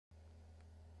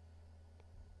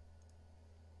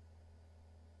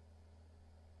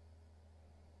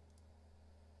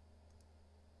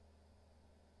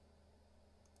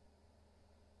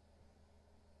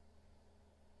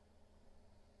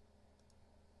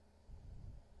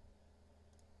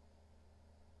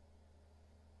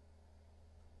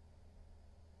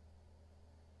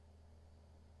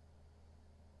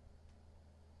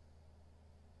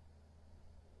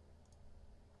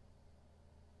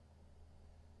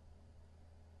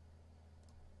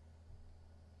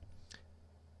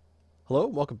Hello,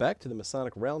 and welcome back to the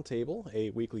Masonic Roundtable,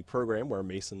 a weekly program where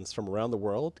Masons from around the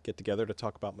world get together to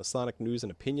talk about Masonic news and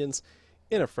opinions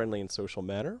in a friendly and social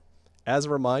manner. As a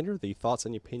reminder, the thoughts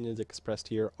and opinions expressed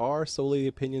here are solely the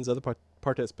opinions of the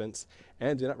participants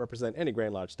and do not represent any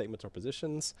Grand Lodge statements or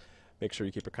positions. Make sure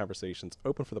you keep your conversations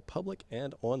open for the public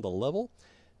and on the level.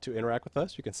 To interact with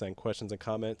us, you can send questions and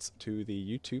comments to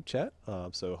the YouTube chat.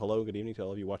 So hello, good evening to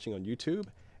all of you watching on YouTube.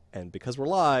 And because we're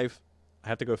live, I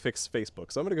have to go fix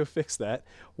Facebook. So I'm going to go fix that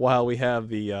while we have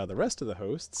the rest of the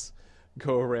hosts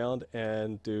go around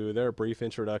and do their brief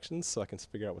introductions so I can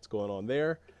figure out what's going on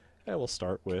there. And we'll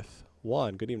start with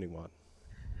Juan. Good evening, Juan.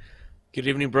 Good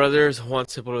evening, brothers. Juan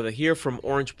Sepulveda here from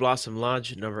Orange Blossom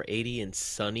Lodge, number 80 in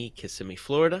sunny Kissimmee,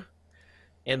 Florida,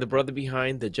 and the brother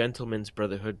behind the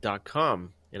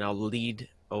gentlemansbrotherhood.com. And I'll lead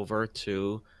over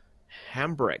to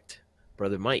Hambrecht,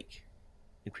 Brother Mike.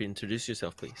 You could introduce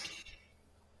yourself, please.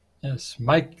 Yes,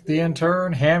 Mike the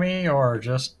intern, Hammy, or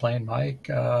just plain Mike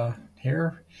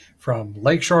here from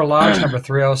Lakeshore Lodge number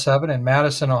 307 in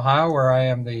Madison, Ohio, where I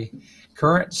am the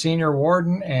current senior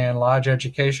warden and lodge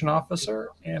education officer,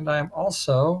 and I'm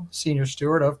also senior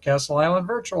steward of Castle Island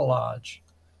Virtual Lodge.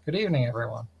 Good evening,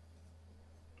 everyone.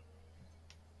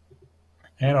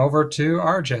 And over to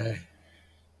RJ.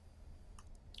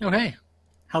 Oh, hey.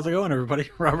 How's it going, everybody?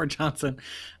 Robert Johnson,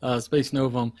 Space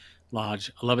Novum Lodge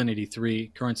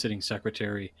 1183, current sitting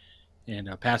secretary and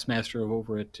past master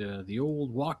over at the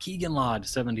old Waukegan Lodge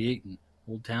 78 in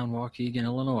Old Town Waukegan,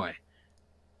 Illinois.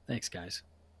 Thanks, guys.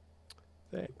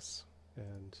 Thanks.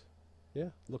 And yeah,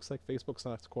 looks like Facebook's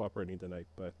not cooperating tonight,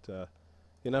 but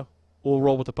we'll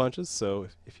roll with the punches. So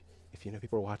if you know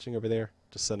people are watching over there,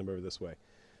 just send them over this way.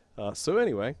 So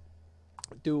anyway,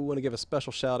 I do want to give a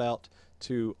special shout out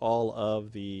to all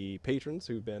of the patrons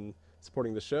who've been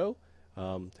supporting the show,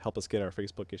 help us get our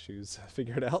Facebook issues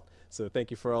figured out. So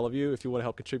thank you for all of you. If you want to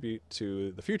help contribute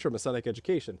to the future of Masonic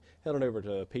education, head on over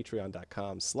to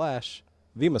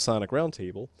patreon.com/the Masonic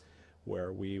Roundtable,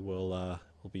 where we will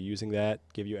we'll be using that,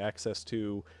 give you access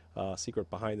to secret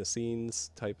behind the scenes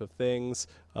type of things.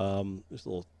 There's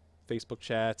little Facebook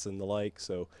chats and the like.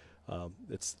 So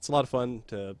it's a lot of fun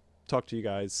to talk to you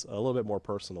guys a little bit more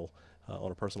personal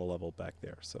on a personal level back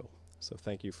there. So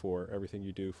thank you for everything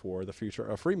you do for the future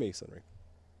of Freemasonry.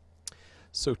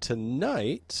 So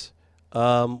tonight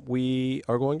we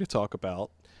are going to talk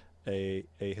about a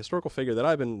historical figure that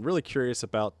I've been really curious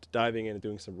about diving in and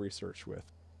doing some research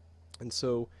with. And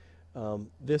so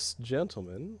this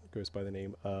gentleman goes by the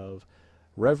name of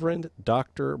Reverend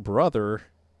Dr. Brother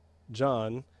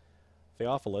John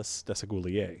Theophilus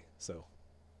Desaguliers. So,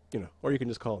 or you can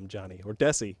just call him Johnny or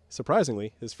Desi.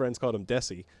 Surprisingly, his friends called him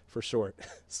Desi for short.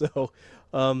 So,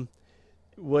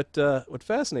 what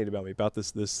fascinated about me about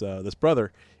this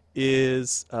brother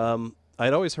is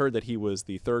I'd always heard that he was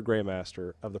the third Grand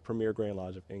Master of the premier Grand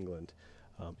Lodge of England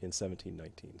in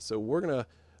 1719. So we're gonna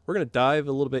dive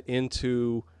a little bit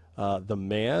into the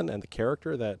man and the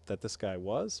character that this guy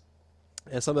was,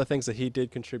 and some of the things that he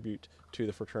did contribute to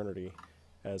the fraternity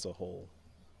as a whole.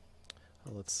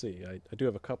 Let's see. I do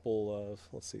have a couple of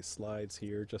slides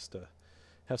here just to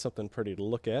have something pretty to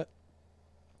look at,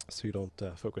 so you don't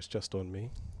focus just on me,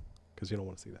 because you don't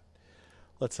want to see that.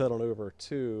 Let's head on over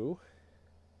to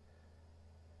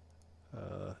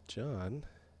John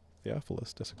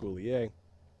Theophilus Desaguliers.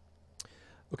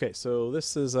 Okay, so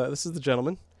this is the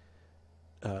gentleman,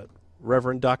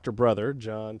 Reverend Dr. Brother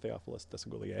John Theophilus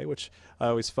Desaguliers, which I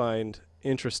always find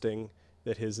interesting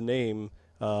that his name.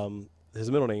 His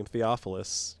middle name,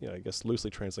 Theophilus, I guess loosely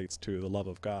translates to the love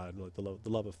of God, like the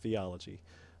love of theology.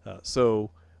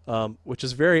 Which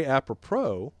is very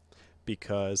apropos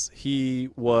because he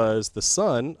was the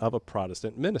son of a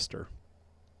Protestant minister.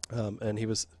 And he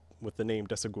was, with the name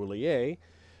Desaguliers,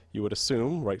 you would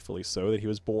assume, rightfully so, that he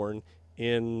was born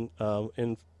in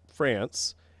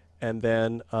France, and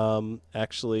then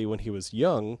actually when he was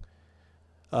young,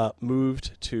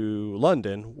 moved to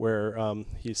London, where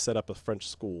he set up a French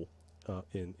school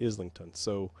in Islington.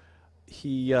 So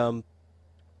he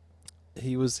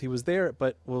was there,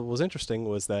 but what was interesting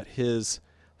was that his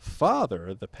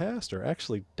father, the pastor,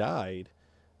 actually died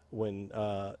when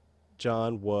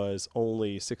John was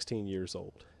only 16 years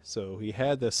old. So he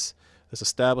had this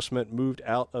establishment, moved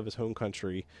out of his home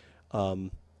country,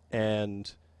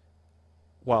 and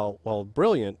while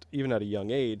brilliant, even at a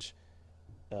young age,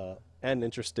 and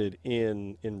interested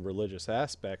in religious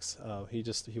aspects, he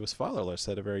was fatherless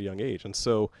at a very young age. And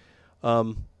so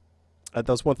that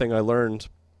was one thing I learned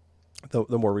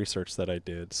the more research that I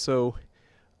did. So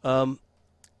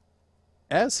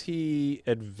as he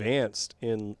advanced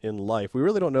in life, we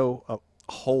really don't know a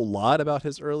whole lot about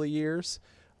his early years.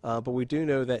 but we do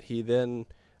know that he then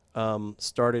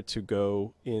started to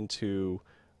go into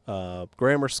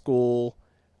grammar school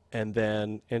and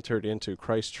then entered into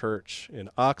Christ Church in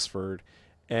Oxford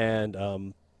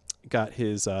and got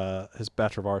his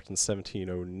Bachelor of Arts in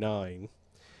 1709.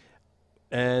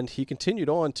 And he continued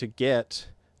on to get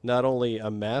not only a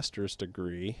master's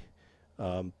degree,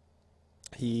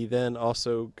 he then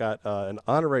also got an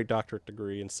honorary doctorate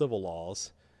degree in civil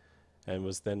laws and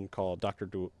was then called Dr.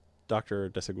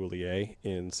 Desaguliers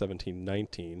in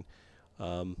 1719,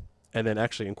 and then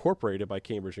actually incorporated by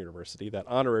Cambridge University. That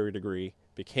honorary degree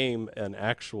became an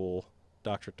actual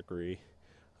doctorate degree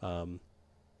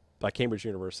by Cambridge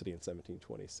University in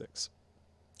 1726.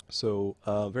 So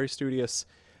very studious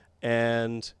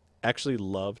and actually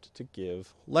loved to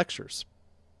give lectures.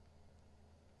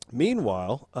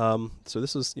 Meanwhile, so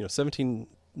this was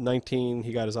 1719.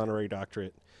 He got his honorary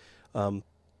doctorate, but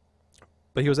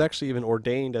he was actually even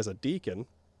ordained as a deacon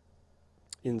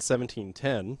in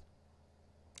 1710,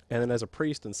 and then as a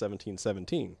priest in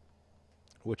 1717,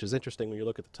 which is interesting when you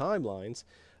look at the timelines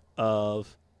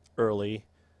of early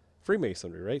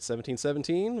Freemasonry. Right,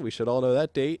 1717. We should all know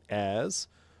that date as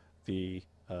the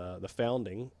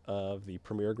founding of the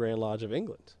premier Grand Lodge of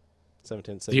England.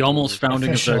 1717. The almost founding of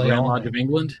the Officially Grand only. Lodge of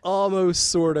England. Almost,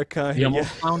 sort of, kind The of.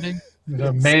 almost founding.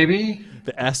 Maybe,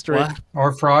 The asterisk.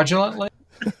 or fraudulently.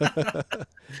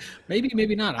 Maybe,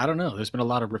 maybe not. I don't know. There's been a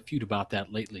lot of refute about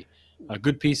that lately. A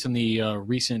good piece in the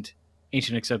recent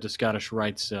Ancient Accepted Scottish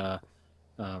Rites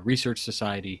Research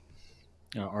Society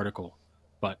article,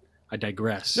 but I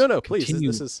digress. No, please.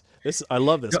 Continue. This is. I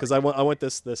love this because I want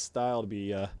this style to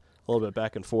be a little bit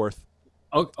back and forth.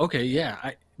 Oh, okay,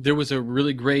 yeah. There was a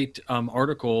really great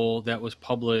article that was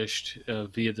published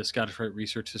via the Scottish Rite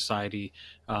Research Society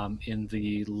in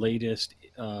the latest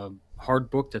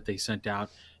hard book that they sent out,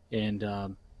 and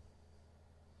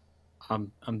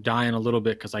I'm dying a little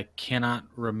bit because I cannot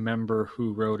remember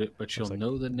who wrote it, but you'll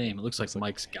know the name. It looks like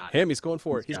Mike's got it. Him, he's going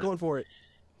for it. He's going for it.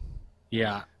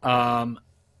 Yeah. And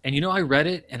I read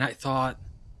it and I thought,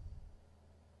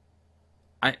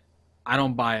 I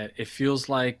don't buy it. It feels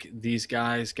like these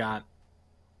guys got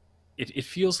it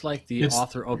feels like the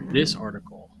author of this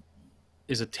article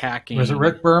is attacking. Was it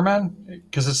Rick Berman?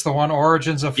 Because it's the one,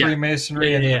 Origins of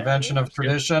Freemasonry and the Invention of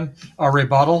Tradition. A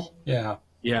rebuttal? Yeah.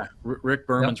 Yeah, Rick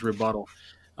Berman's rebuttal.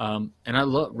 And I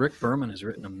love Rick Berman has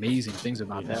written amazing things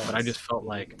about that, but I just felt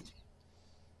like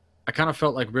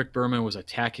Rick Berman was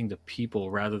attacking the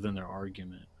people rather than their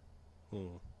argument.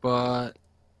 But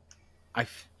I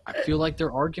feel like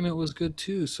their argument was good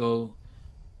too, so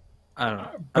I don't know.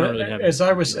 I don't really have as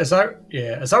I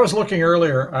was looking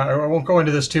earlier, I won't go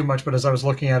into this too much, but as I was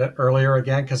looking at it earlier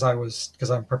again, because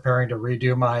I'm preparing to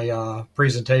redo my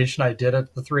presentation I did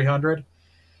at the 300.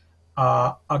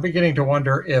 I'm beginning to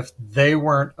wonder if they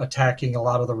weren't attacking a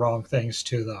lot of the wrong things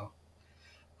too, though.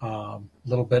 A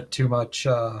little bit too much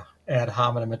ad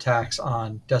hominem attacks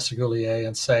on Desaguliers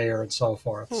and Sayer and so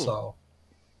forth. So,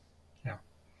 yeah.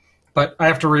 But I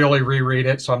have to really reread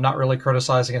it, so I'm not really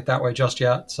criticizing it that way just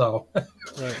yet. So,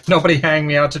 nobody hang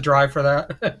me out to dry for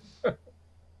that.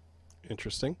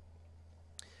 Interesting.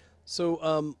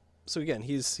 So again,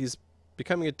 he's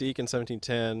becoming a deacon in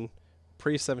 1710.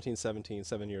 Pre-1717,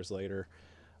 7 years later.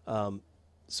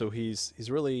 So he's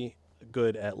really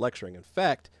good at lecturing. In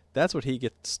fact, that's what he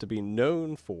gets to be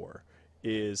known for,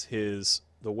 is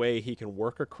the way he can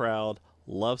work a crowd,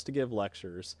 loves to give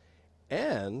lectures,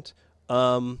 and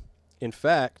in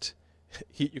fact,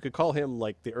 you could call him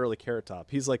like the early Carrot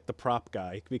Top. He's like the prop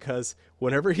guy, because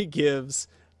whenever he gives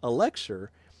a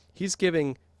lecture, he's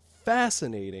giving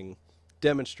fascinating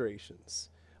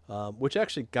demonstrations, which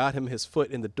actually got him his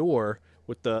foot in the door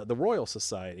with the Royal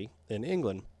Society in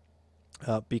England,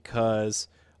 because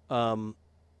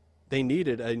they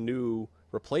needed a new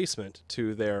replacement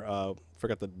to their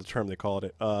forgot the term they called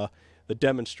it, the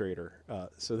demonstrator,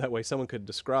 so that way someone could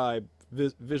describe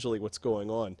visually what's going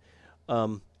on,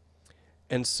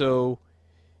 and so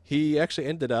he actually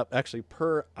ended up,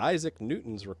 per Isaac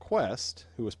Newton's request,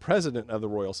 who was president of the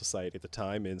Royal Society at the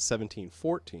time in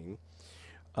 1714,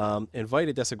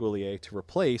 invited Desaguliers to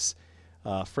replace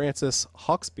Francis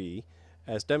Hawksby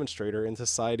as demonstrator in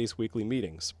society's weekly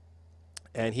meetings.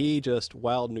 And he just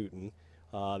wowed Newton.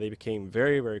 They became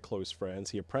very, very close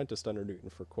friends. He apprenticed under Newton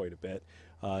for quite a bit.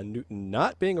 Newton,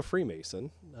 not being a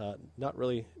Freemason, not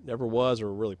really, never was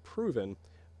or really proven,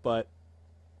 but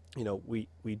we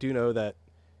do know that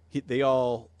they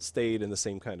all stayed in the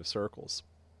same kind of circles.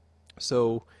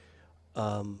 So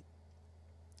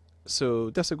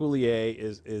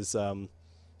Desaguliers is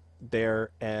there,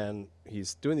 and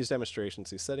he's doing these demonstrations,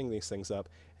 he's setting these things up,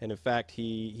 and in fact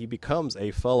he becomes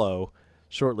a fellow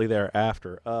shortly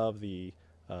thereafter of the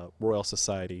Royal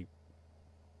Society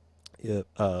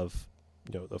of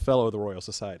the Fellow of the Royal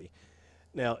Society.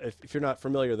 Now, if you're not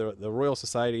familiar, the Royal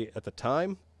Society at the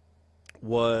time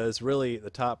was really the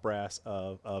top brass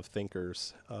of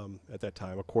thinkers at that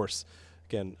time. Of course,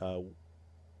 again,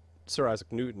 Sir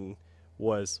Isaac Newton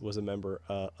was a member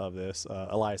of this.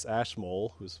 Elias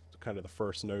Ashmole, who's kind of the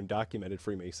first known documented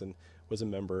Freemason, was a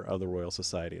member of the Royal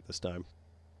Society at this time.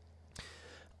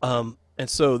 And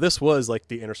so this was like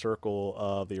the inner circle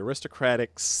of the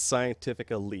aristocratic scientific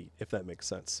elite, if that makes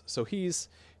sense. So he's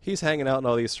hanging out in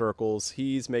all these circles.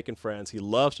 He's making friends. He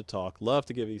loves to talk, loves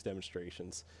to give these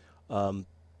demonstrations,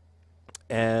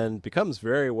 and becomes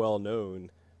very well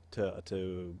known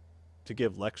to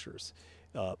give lectures.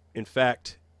 In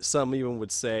fact, some even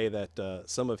would say that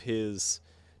some of his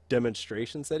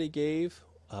demonstrations that he gave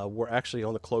were actually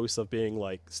on the close of being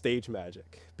like stage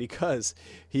magic, because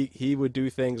he would do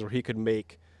things where he could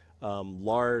make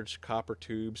large copper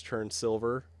tubes turn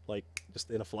silver, like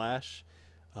just in a flash,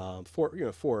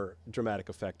 for dramatic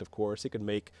effect. Of course, he could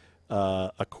make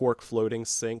a cork floating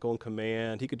sink on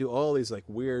command. He could do all these like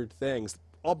weird things,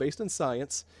 all based in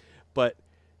science, but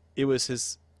it was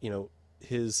his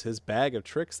his bag of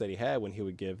tricks that he had when he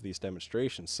would give these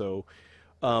demonstrations. So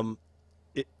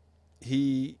it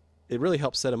really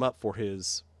helped set him up for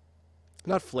his,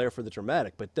 not flair for the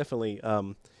dramatic, but definitely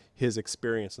his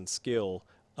experience and skill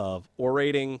of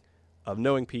orating, of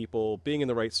knowing people, being in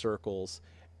the right circles,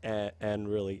 and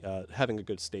really having a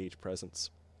good stage presence.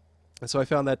 And so I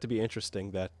found that to be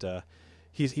interesting, that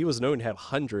he was known to have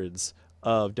hundreds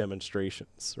of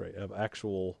demonstrations, right, of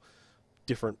actual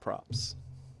different props.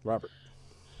 Robert.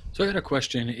 So I got a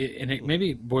question, and it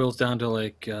maybe boils down to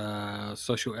like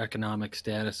socioeconomic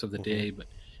status of the day, but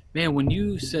man, when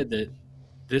you said that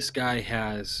this guy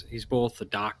he's both a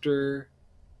doctor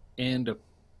and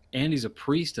he's a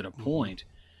priest at a point,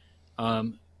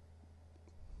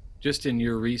 just in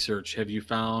your research, have you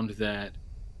found that,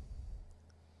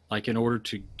 like, in order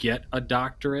to get a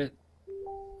doctorate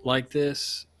like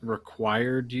this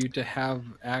required you to have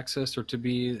access or to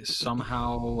be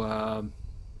somehow,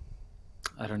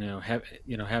 I don't know,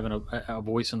 having a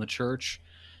voice in the church?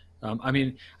 I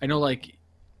mean, I know, like,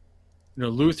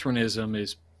 Lutheranism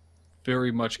is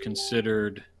very much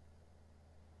considered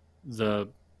the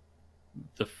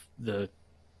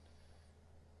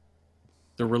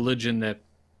religion that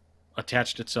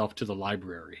attached itself to the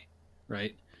library,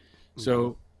 right? Mm-hmm.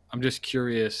 So I'm just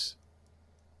curious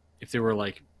if they were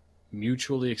like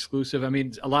mutually exclusive. I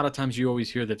mean, a lot of times you always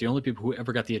hear that the only people who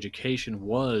ever got the education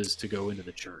was to go into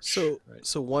the church.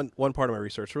 So one part of my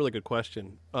research, really good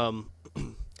question.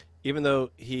 Even though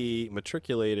he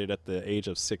matriculated at the age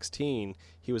of 16,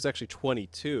 he was actually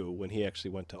 22 when he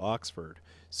actually went to Oxford.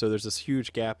 So there's this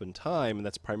huge gap in time, and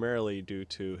that's primarily due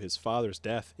to his father's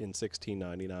death in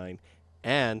 1699,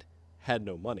 and had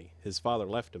no money. His father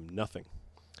left him nothing.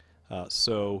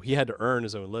 So he had to earn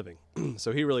his own living.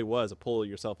 So he really was a pull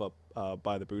yourself up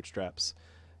by the bootstraps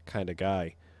kind of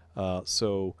guy.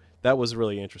 So that was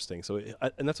really interesting. So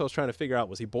and that's what I was trying to figure out.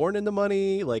 Was he born into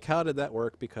money? Like, how did that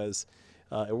work? Because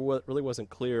it really wasn't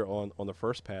clear on the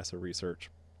first pass of research.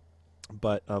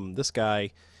 But this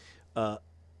guy,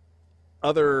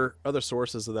 other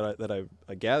sources that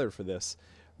I gathered for this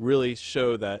really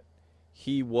show that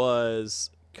he was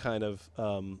kind of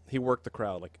he worked the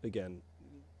crowd. Like, again,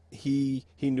 he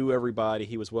knew everybody.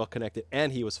 He was well connected,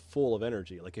 and he was full of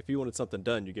energy. Like, if you wanted something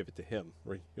done, you give it to him.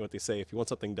 Right? You know what they say: if you want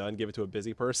something done, give it to a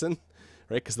busy person,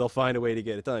 right? Because they'll find a way to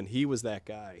get it done. He was that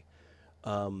guy.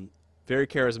 Very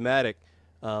charismatic.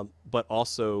 But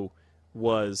also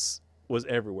was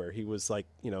everywhere. He was like,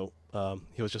 he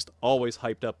was just always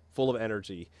hyped up, full of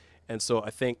energy. And so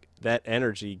I think that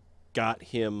energy got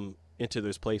him into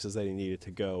those places that he needed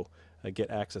to go, get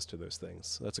access to those things.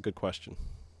 So that's a good question.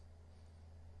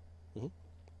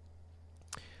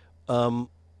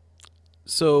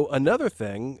 So another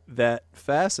thing that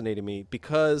fascinated me,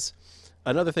 because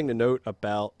another thing to note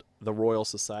about the Royal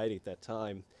Society at that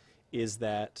time is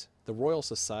that the Royal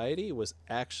Society was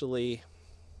actually,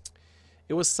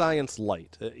 it was science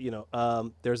light.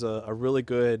 There's a really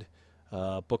good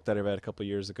book that I read a couple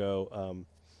years ago.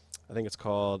 I think it's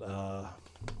called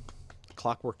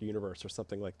Clockwork Universe or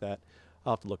something like that.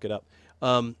 I'll have to look it up.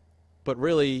 But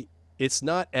really, it's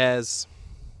not as,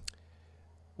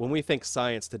 when we think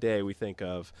science today, we think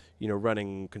of,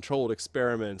 running controlled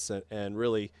experiments and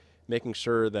really making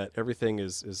sure that everything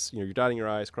is you're dotting your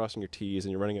I's, crossing your T's,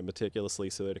 and you're running it meticulously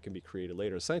so that it can be created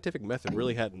later. The scientific method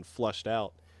really hadn't flushed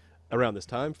out around this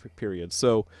time period.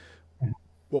 So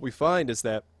what we find is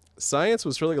that science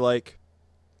was really like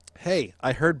hey,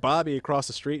 I heard Bobby across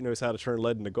the street knows how to turn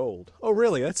lead into gold. Oh,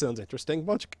 really? That sounds interesting.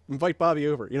 Why don't you invite Bobby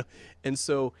over? And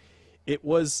so it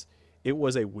was it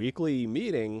was a weekly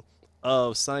meeting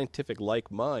of scientific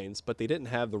like minds, but they didn't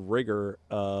have the rigor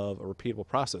of a repeatable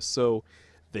process. So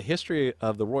the history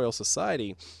of the Royal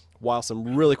Society, while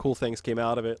some really cool things came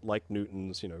out of it, like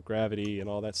Newton's, gravity and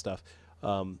all that stuff,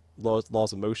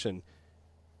 laws of motion,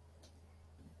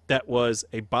 that was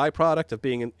a byproduct of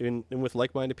being in with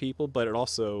like-minded people, but it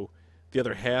also, the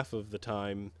other half of the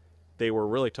time, they were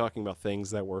really talking about things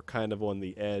that were kind of on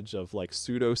the edge of like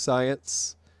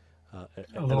pseudoscience. A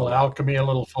And a little lot. alchemy, a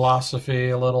little philosophy,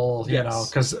 a little, Yes,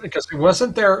 because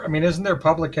wasn't there? I mean, isn't there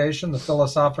publication, the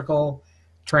Philosophical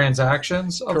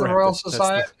Transactions of the correct. Royal That's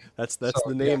Society? the So that's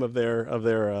the yeah, name of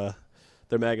their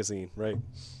magazine, right?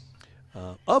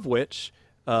 Of which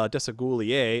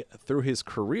Desaguliers, through his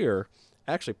career,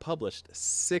 actually published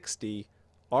 60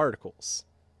 articles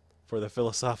for the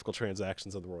Philosophical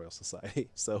Transactions of the Royal Society.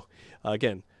 So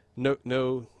again,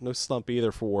 no slump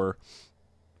either for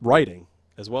writing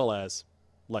as well as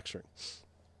lecturing.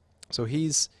 So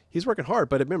he's working hard.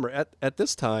 But remember, at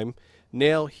this time,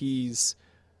 now he's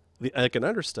like an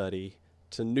understudy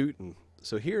to Newton.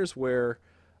 So here's where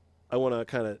I want to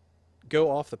kind of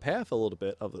go off the path a little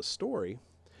bit of the story,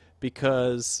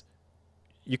 because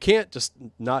you can't just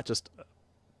not just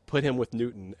put him with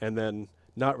Newton and then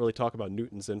not really talk about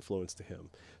Newton's influence to him.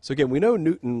 So again, we know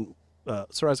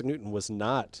Sir Isaac Newton was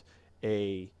not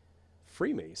a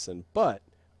Freemason, but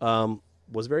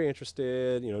was very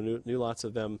interested. Knew lots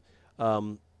of them.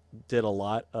 Did a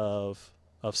lot of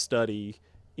study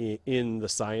in the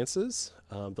sciences,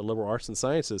 the liberal arts and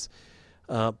sciences.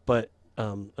 But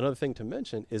another thing to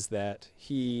mention is that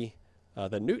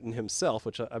Newton himself,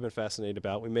 which I've been fascinated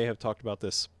about, we may have talked about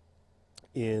this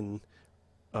in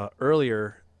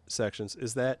earlier sections,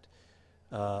 is that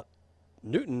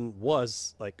Newton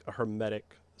was like a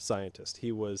hermetic scientist.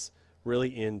 He was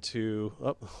really into,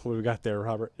 what we got there,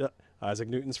 Robert? Isaac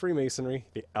Newton's Freemasonry,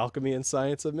 The Alchemy and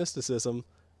Science of Mysticism.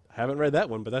 I haven't read that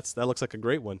one, but that looks like a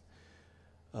great one.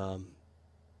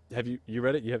 Have you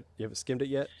read it? You haven't skimmed it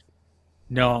yet?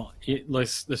 No, the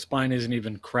spine isn't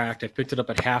even cracked. I picked it up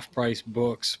at half price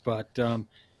books, but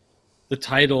the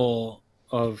title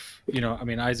of,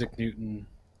 Isaac Newton,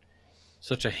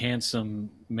 such a handsome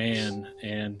man,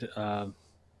 and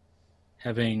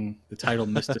having the title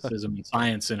mysticism and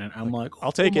science in it, I'm like,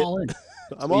 I'll take I'm it. all in.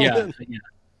 I'm all Yeah, in.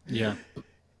 yeah.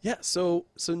 Yeah. So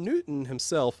Newton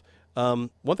himself,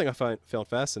 one thing I found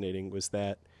fascinating was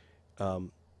that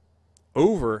um,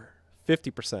 over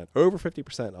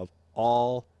 50% of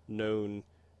all known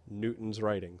Newton's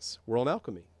writings were on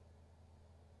alchemy.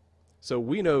 So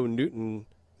we know Newton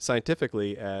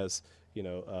scientifically as,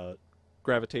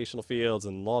 gravitational fields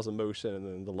and laws of motion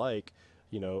and the like,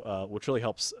 which really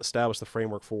helps establish the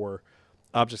framework for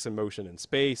objects in motion in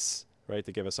space, right,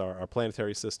 to give us our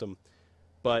planetary system.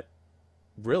 But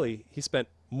really, he spent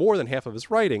more than half of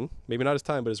his writing, maybe not his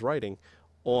time, but his writing,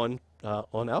 on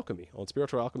alchemy, on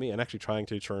spiritual alchemy, and actually trying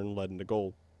to turn lead into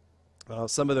gold.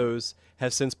 Some of those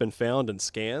have since been found and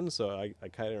scanned, so I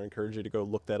kind of encourage you to go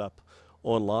look that up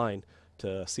online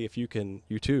to see if you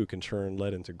too can turn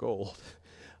lead into gold.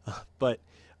 But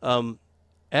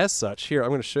as such, here I'm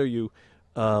going to show you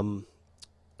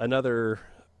another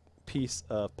piece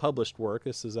of published work.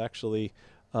 This is actually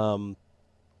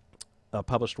a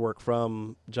published work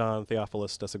from John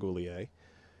Theophilus Desaguliers,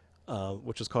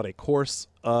 which is called A Course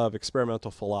of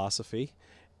Experimental Philosophy,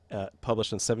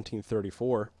 published in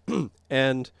 1734.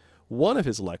 And one of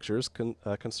his lectures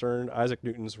concerned Isaac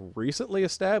Newton's recently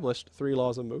established three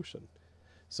laws of motion.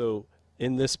 So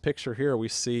in this picture here, we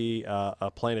see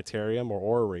a planetarium or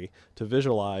orrery to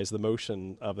visualize the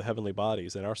motion of the heavenly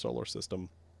bodies in our solar system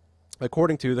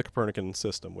according to the Copernican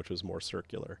system, which was more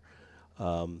circular.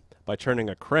 By turning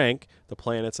a crank, the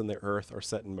planets and the Earth are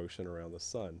set in motion around the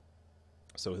sun.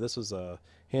 So this was a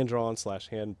hand-drawn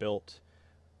 / hand-built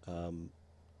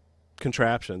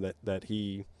contraption that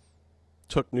he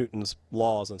took Newton's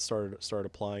laws and started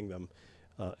applying them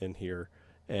in here,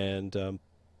 and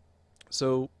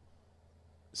so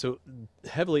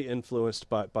heavily influenced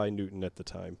by Newton at the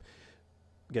time.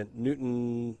 Again,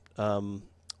 Newton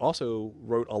also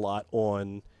wrote a lot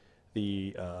on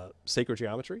the sacred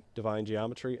geometry, divine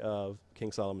geometry of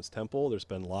King Solomon's Temple. There's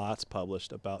been lots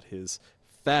published about his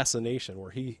fascination,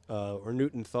 where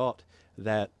Newton thought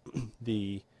that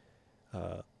the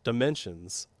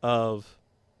dimensions of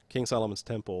King Solomon's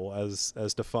Temple,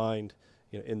 as defined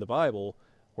in the Bible,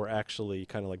 were actually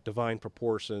kind of like divine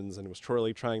proportions, and was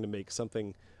truly trying to make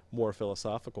something more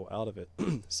philosophical out of it.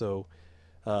 So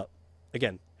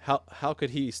again, how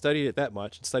could he study it that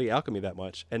much, study alchemy that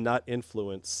much, and not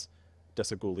influence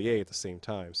Desaguliers at the same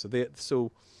time?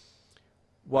 So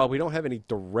while we don't have any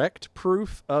direct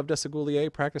proof of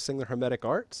Desaguliers practicing the Hermetic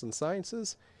arts and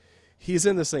sciences, he's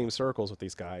in the same circles with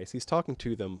these guys. He's talking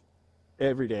to them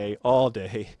every day, all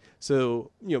day. So,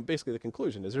 basically the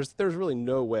conclusion is there's really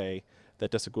no way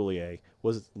that Desaguliers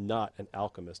was not an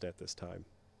alchemist at this time.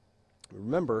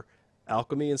 Remember,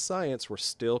 alchemy and science were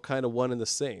still kind of one and the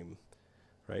same,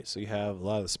 right? So you have a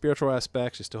lot of the spiritual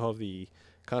aspects. You still have the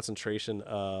concentration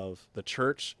of the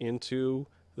church into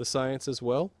the science as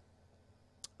well.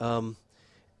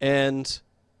 And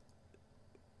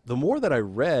the more that I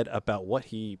read about what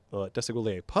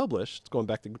Desaguliers published, going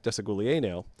back to Desaguliers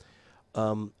now,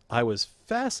 I was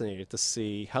fascinated to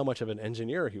see how much of an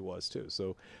engineer he was too.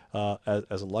 So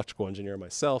as an electrical engineer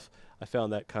myself, I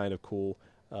found that kind of cool,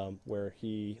 where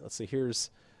let's see, here's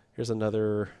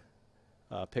another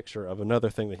picture of another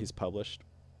thing that he's published,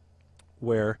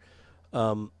 where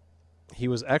he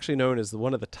was actually known as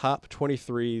one of the top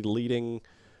 23 leading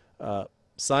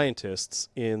scientists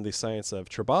in the science of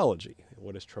tribology.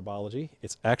 What is tribology?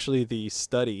 It's actually the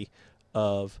study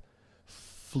of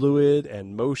fluid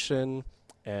and motion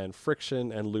and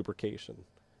friction and lubrication.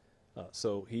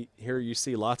 So here you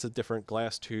see lots of different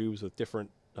glass tubes with different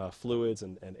fluids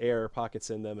and air pockets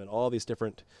in them, and all these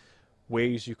different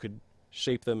ways you could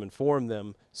shape them and form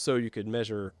them so you could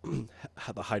measure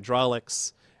the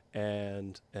hydraulics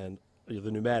and the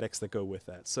pneumatics that go with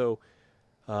that. So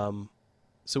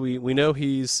we know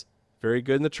he's very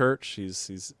good in the church.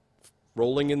 He's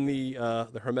rolling in the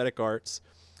Hermetic arts,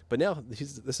 but now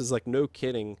this is like, no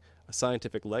kidding, a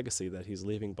scientific legacy that he's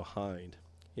leaving behind.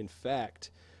 In fact,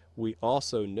 we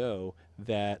also know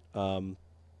that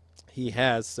he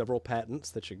has several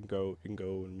patents that you can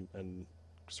go and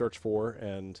search for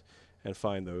and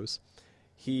find those.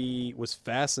 He was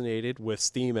fascinated with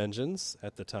steam engines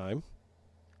at the time.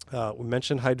 We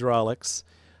mentioned hydraulics,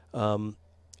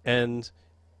 and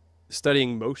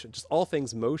studying motion, just all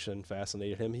things motion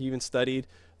fascinated him. He even studied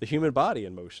the human body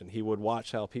in motion. He would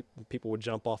watch how people would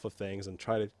jump off of things and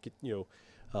try to get,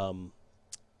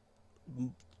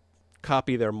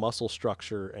 copy their muscle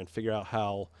structure and figure out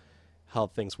how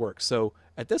things work. So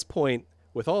at this point,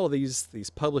 with all of these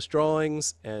published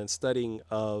drawings and studying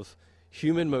of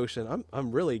human motion,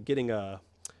 I'm really getting a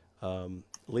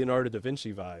Leonardo da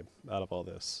Vinci vibe out of all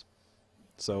this.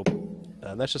 So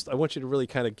that's just, I want you to really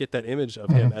kind of get that image of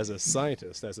him as a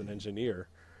scientist, as an engineer,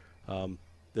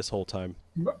 this whole time.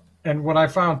 And what I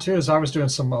found too, is I was doing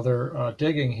some other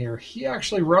digging here. He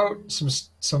actually wrote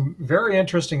some very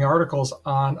interesting articles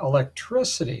on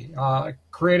electricity.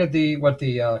 Created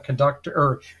the conductor,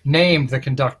 or named the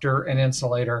conductor and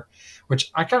insulator, which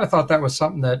I kind of thought that was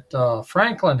something that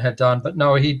Franklin had done, but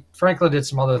no, Franklin did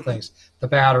some other things, the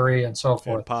battery and so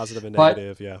forth. And positive and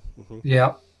negative, yeah. Mm-hmm.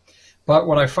 Yeah. But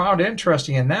what I found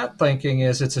interesting in that thinking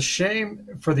is it's a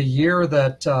shame for the year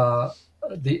that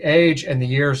the age and the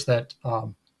years that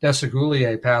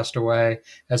Desaguliers passed away,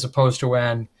 as opposed to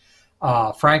when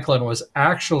Franklin was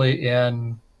actually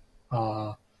in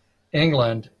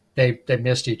England. They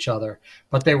missed each other,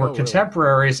 but they were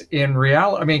contemporaries in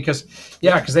reality. I mean, because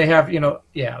they have,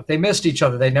 they missed each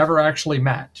other. They never actually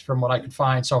met, from what I could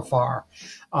find so far,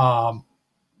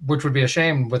 which would be a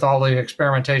shame with all the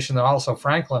experimentation that also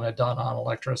Franklin had done on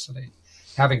electricity.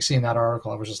 Having seen that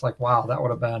article, I was just like, wow, that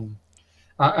would have been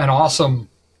an awesome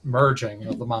merging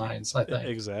of the minds, I think.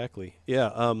 Exactly. Yeah.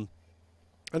 And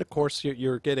of course,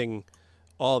 you're getting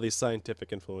all these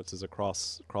scientific influences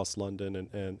across London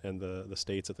and the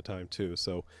States at the time too.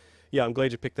 So yeah, I'm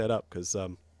glad you picked that up, because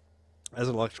as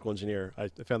an electrical engineer, I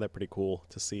found that pretty cool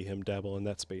to see him dabble in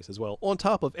that space as well, on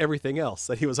top of everything else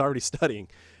that he was already studying,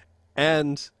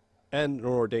 and an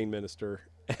ordained minister,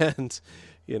 and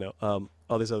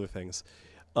all these other things.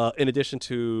 In addition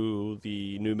to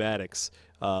the pneumatics,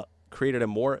 created a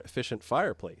more efficient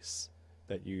fireplace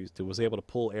that was able to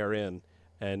pull air in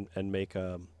and make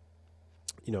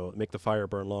make the fire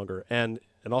burn longer, and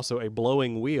also a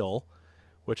blowing wheel,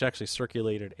 which actually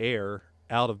circulated air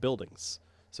out of buildings.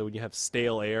 So when you have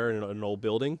stale air in an old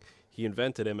building, he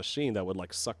invented a machine that would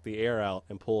suck the air out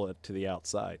and pull it to the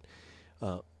outside.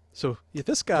 So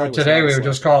this guy. Today we would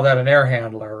just call that an air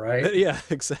handler, right? Yeah,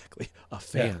 exactly. A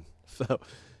fan. Yeah. So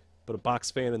put a box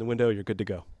fan in the window, you're good to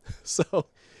go. So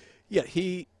yeah,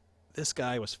 this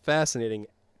guy was fascinating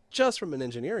just from an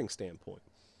engineering standpoint.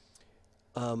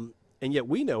 And yet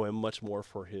we know him much more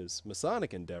for his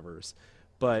Masonic endeavors.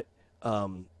 But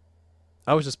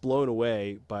I was just blown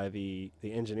away by the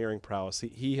engineering prowess.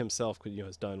 He himself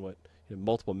has done what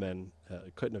multiple men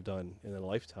couldn't have done in a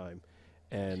lifetime.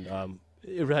 And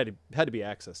it had to be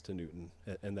access to Newton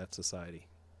and that society.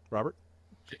 Robert?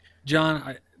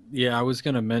 John, I was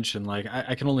going to mention, like,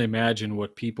 I can only imagine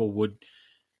what people would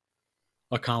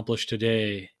accomplish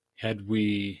today had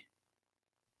we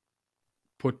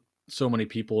put so many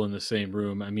people in the same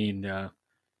room. I mean,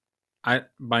 I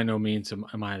by no means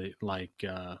am I like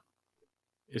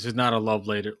this is not a love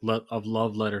letter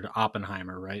to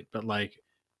Oppenheimer, right? But like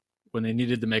when they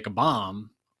needed to make a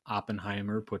bomb,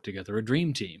 Oppenheimer put together a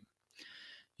dream team.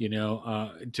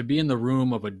 To be in the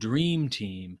room of a dream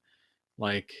team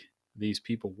like these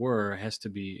people were has to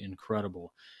be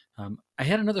incredible. I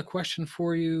had another question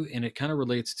for you, and it kind of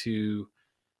relates to,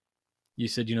 you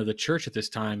said, the church at this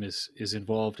time is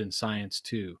involved in science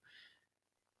too.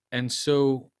 And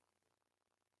so,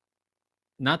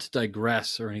 not to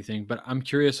digress or anything, but I'm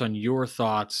curious on your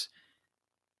thoughts,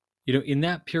 in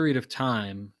that period of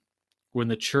time when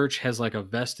the church has like a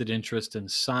vested interest in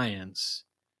science,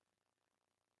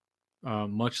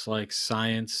 much like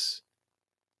science,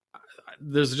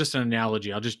 there's just an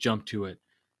analogy. I'll just jump to it.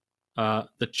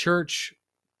 The church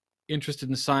interested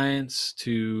in science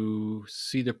to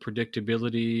see the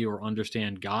predictability or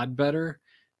understand God better,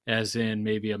 as in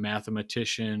maybe a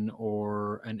mathematician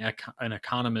or an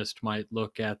economist might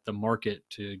look at the market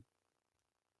to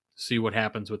see what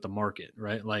happens with the market,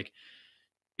 right? Like,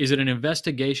 is it an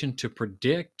investigation to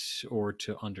predict or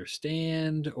to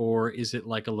understand, or is it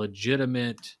like a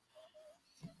legitimate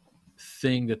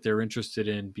thing that they're interested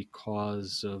in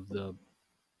because of the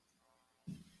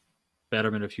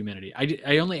betterment of humanity?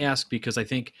 I only ask because I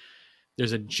think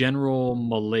there's a general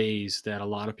malaise that a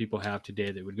lot of people have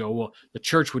today that would go, well, the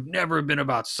church would never have been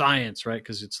about science, right?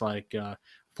 Because it's like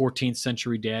 14th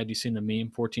century dad. You seen the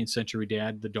meme? 14th century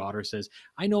dad, the daughter says,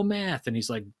 I know math. And he's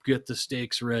like, get the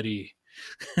steaks ready.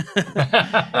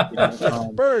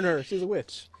 Burn her. She's a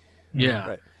witch. Yeah.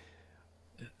 Right.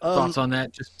 Thoughts on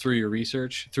that, just through your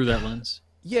research, through that lens?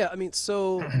 Yeah, I mean,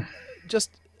 so just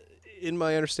in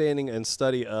my understanding and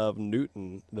study of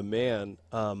Newton, the man,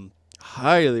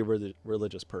 highly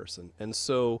religious person. And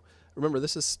so remember,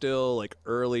 this is still like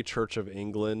early Church of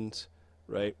England,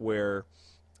 right, where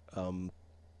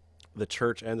the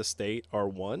church and the state are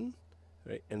one,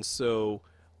 right? And so,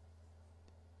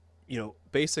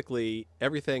 basically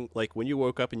everything, like when you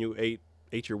woke up and you ate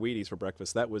your Wheaties for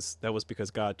breakfast, that was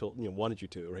because God wanted you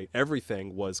to, right?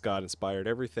 Everything was God inspired.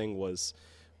 Everything was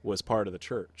part of the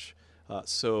church.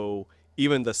 So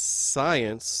even the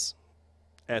science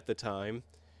at the time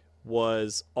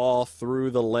was all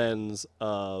through the lens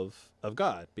of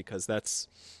God, because that's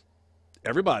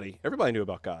everybody knew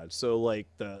about God. So like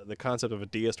the concept of a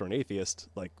deist or an atheist,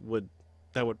 like would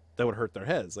hurt their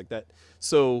heads like that.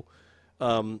 So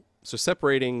so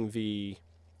separating the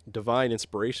divine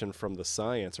inspiration from the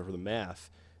science or from the math,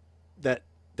 that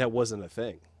wasn't a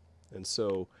thing. And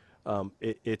so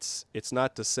it's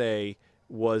not to say,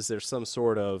 was there some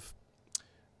sort of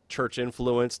church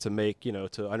influence to make,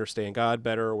 to understand God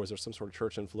better, or was there some sort of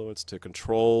church influence to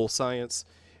control science?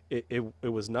 It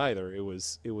was neither. It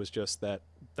was just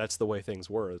that's the way things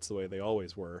were. It's the way they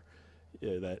always were.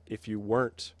 That if you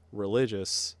weren't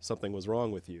religious, something was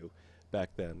wrong with you back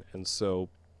then. And so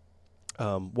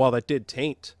while that did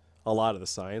taint a lot of the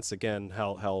science, again,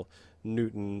 how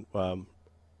Newton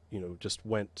just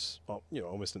went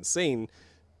almost insane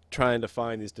trying to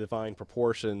find these divine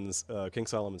proportions, King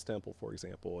Solomon's temple, for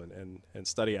example, and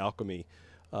study alchemy,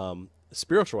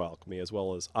 spiritual alchemy as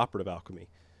well as operative alchemy.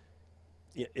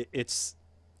 It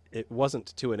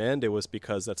wasn't to an end. It was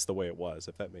because that's the way it was,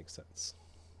 if that makes sense.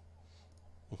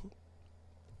 Mm-hmm.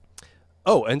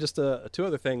 Oh, and just two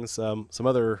other things, some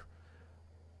other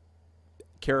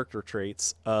character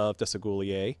traits of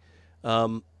Desaguliers.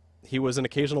 He was an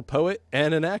occasional poet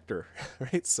and an actor,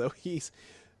 right? So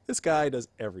this guy does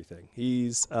everything.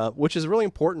 He's which is really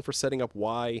important for setting up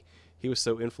why he was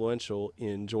so influential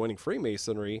in joining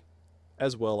Freemasonry,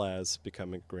 as well as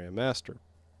becoming Grand Master.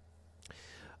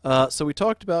 So we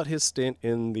talked about his stint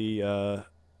in the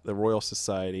Royal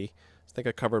Society. I think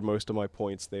I covered most of my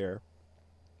points there.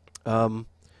 So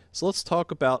let's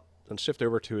talk about and shift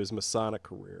over to his Masonic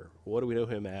career. What do we know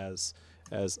him as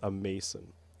a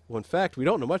Mason? Well, in fact, we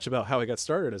don't know much about how he got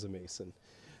started as a Mason,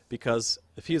 because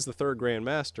if he is the third Grand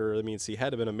Master, that means he had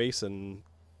to have been a Mason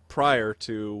prior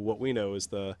to what we know is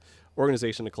the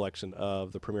organization and collection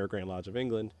of the Premier Grand Lodge of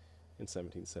England in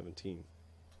 1717.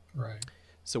 Right.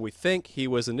 So we think he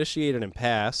was initiated and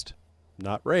passed,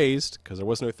 not raised, because there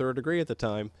was no third degree at the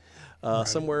time, right,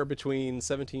 somewhere between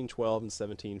 1712 and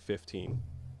 1715.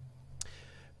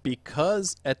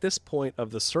 Because at this point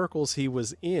of the circles he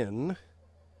was in,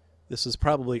 this is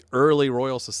probably early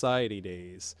Royal Society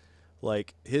days,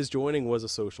 like his joining was a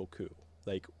social coup.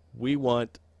 Like, we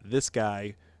want this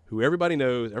guy who everybody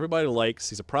knows, everybody likes.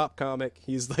 He's a prop comic.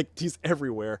 He's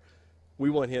everywhere. We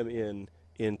want him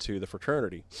into the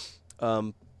fraternity,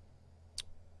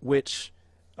 which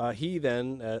he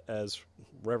then, as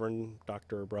Reverend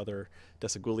Dr. Brother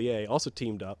Desaguliers, also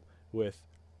teamed up with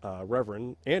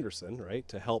Reverend Anderson, right,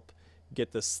 to help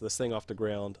get this thing off the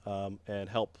ground, and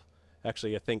help.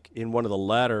 Actually, I think in one of the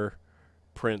latter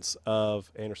prints of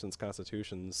Anderson's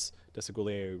Constitutions,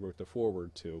 Desaguliers wrote the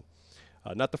foreword to.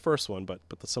 Not the first one, but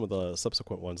some of the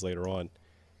subsequent ones later on.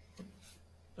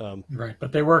 Right,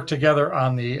 but they worked together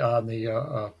on the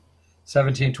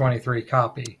 1723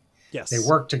 copy. Yes, they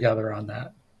worked together on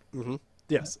that. Mm-hmm.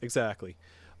 Yes, exactly.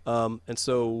 And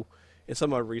so, in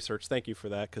some of my research, thank you for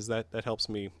that, because that helps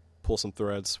me pull some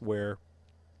threads where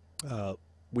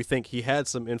we think he had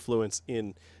some influence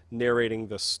in narrating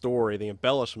the story, the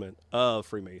embellishment of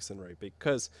Freemasonry,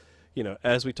 because,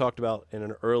 as we talked about in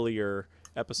an earlier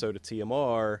episode of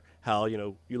TMR, how,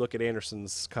 you look at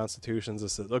Anderson's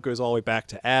Constitutions, it goes all the way back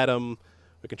to Adam.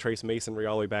 We can trace Masonry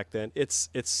all the way back then. It's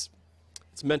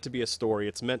meant to be a story.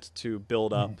 It's meant to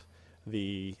build up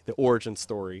the origin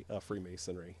story of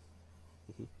Freemasonry.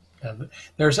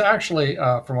 There's actually,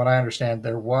 from what I understand,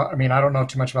 I don't know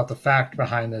too much about the fact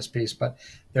behind this piece, but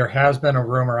there has been a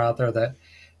rumor out there that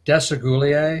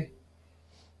Desaguliers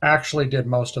actually did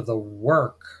most of the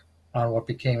work on what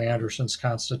became Anderson's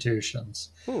Constitutions,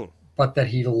 but that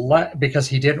he because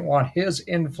he didn't want his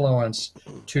influence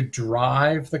to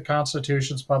drive the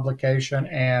Constitution's publication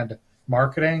and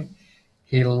marketing,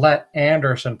 he let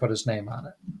Anderson put his name on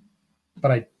it.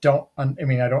 But I don't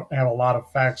have a lot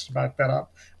of facts to back that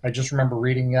up. I just remember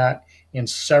reading that in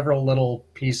several little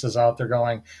pieces out there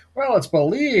going, well, it's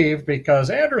believed because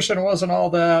Anderson wasn't all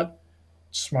that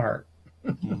smart.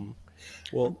 Mm-hmm.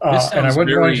 Well, and I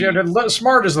wouldn't want you to,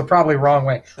 smart is the probably wrong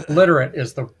way. Literate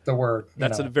is the word.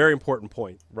 That's a very important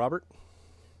point. Robert?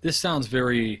 This sounds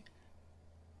very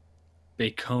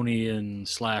Baconian /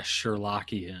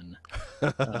 Sherlockian.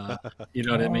 You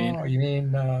know what I mean? Oh, you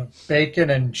mean Bacon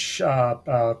and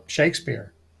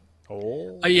Shakespeare?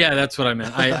 Oh, yeah, that's what I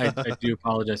meant. I do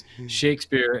apologize.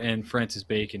 Shakespeare and Francis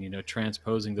Bacon,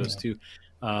 transposing those two.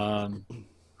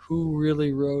 Who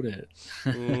really wrote it?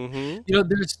 Mm-hmm.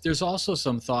 There's also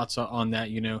some thoughts on that.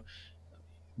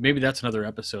 Maybe that's another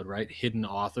episode, right? Hidden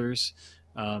authors.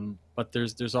 But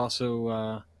there's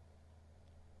also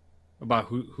about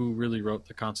who really wrote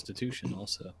the Constitution,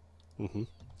 also. Mm-hmm.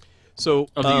 So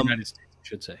of the United States, I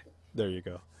should say. There you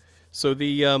go. So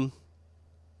the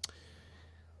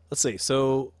let's see.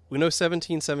 So we know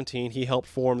 1717 he helped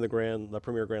form the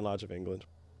Premier Grand Lodge of England.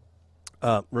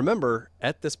 Remember,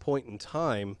 at this point in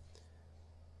time,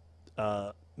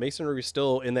 Masonry is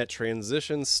still in that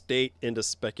transition state into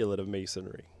speculative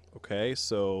Masonry. Okay,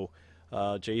 so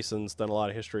Jason's done a lot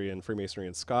of history in Freemasonry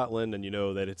in Scotland, and you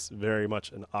know that it's very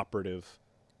much an operative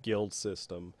guild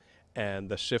system, and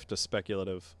the shift to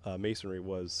speculative Masonry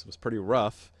was pretty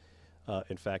rough.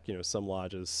 In fact, some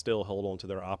lodges still hold on to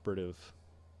their operative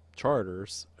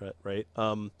charters, right?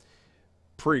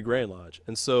 Pre-Grand Lodge.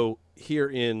 And so here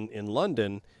in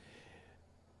London,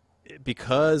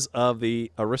 because of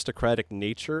the aristocratic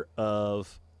nature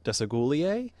of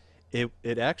Desaguliers,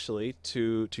 it actually,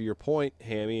 to your point,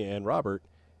 Hammy and Robert,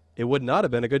 it would not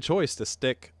have been a good choice to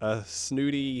stick a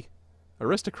snooty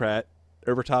aristocrat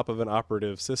over top of an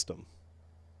operative system.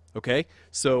 Okay?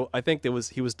 So I think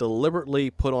he was deliberately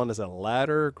put on as a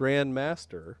latter Grand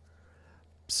Master,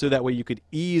 so that way you could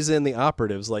ease in the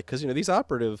operatives, because these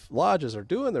operative lodges are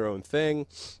doing their own thing.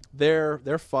 They're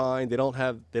fine. They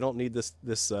don't need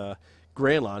this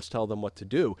Grand Lodge to tell them what to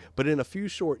do. But in a few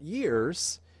short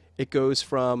years, it goes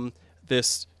from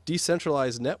this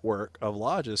decentralized network of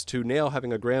lodges to now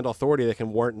having a grand authority that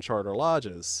can warrant and charter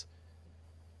lodges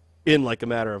in a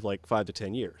matter of 5 to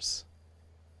 10 years.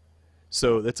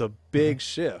 So that's a big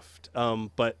shift.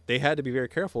 But they had to be very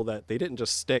careful that they didn't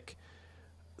just stick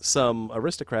some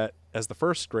aristocrat as the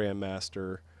first Grand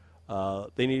Master.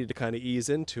 They needed to kind of ease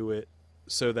into it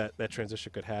so that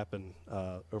transition could happen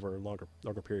over a longer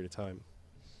period of time.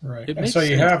 Right. And so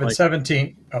you have in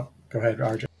 17. Oh, go ahead,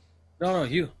 RJ. No,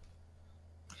 you.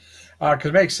 Because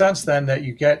it makes sense then that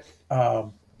you get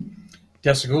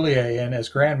Desaguliers in as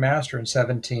Grand Master in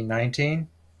 1719,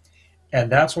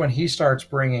 and that's when he starts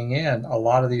bringing in a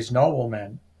lot of these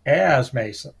noblemen as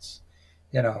Masons,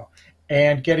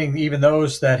 and getting even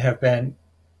those that have been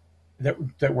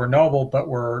that were noble but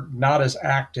were not as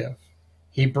active.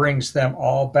 He brings them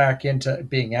all back into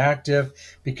being active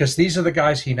because these are the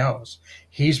guys he knows.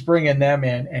 He's bringing them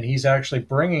in, and he's actually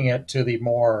bringing it to the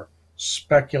more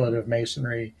speculative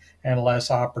Masonry and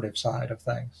less operative side of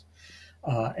things.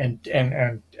 and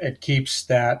it keeps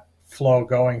that flow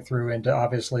going through into,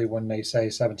 obviously, when they say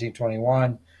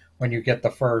 1721, when you get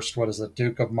the first, what is it,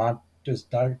 Duke of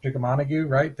Montague,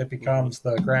 right? That Hmm. becomes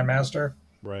the Grand Master.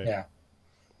 Right. Yeah.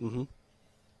 Hmm.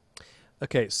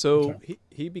 Okay, Okay. so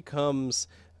he becomes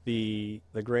the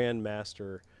Grand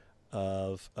Master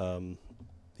of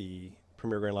the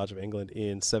Premier Grand Lodge of England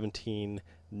in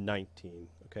 1719.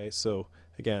 Okay, so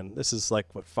again, this is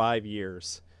like what 5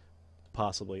 years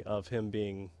possibly of him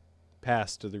being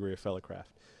passed to the degree of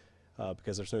fellowcraft,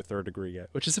 because there's no third degree yet,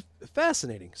 which is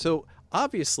fascinating. So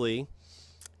obviously,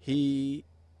 he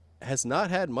has not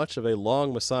had much of a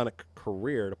long Masonic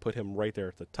career to put him right there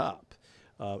at the top.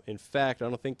 In fact, I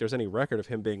don't think there's any record of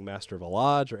him being master of a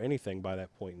lodge or anything by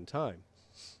that point in time.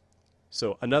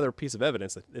 So another piece of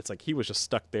evidence that it's like he was just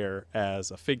stuck there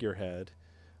as a figurehead,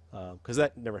 because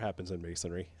that never happens in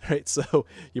Masonry, right? So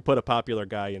you put a popular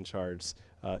guy in charge,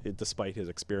 despite his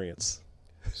experience.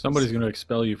 Somebody's going to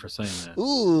expel you for saying that.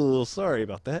 Ooh, sorry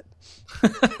about that.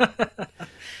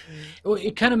 Well,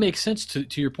 it kind of makes sense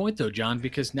to your point, though, John,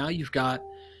 because now you've got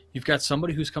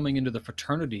somebody who's coming into the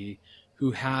fraternity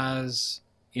who has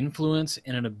influence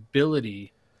and an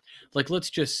ability. Like, let's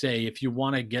just say, if you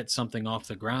want to get something off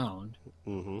the ground,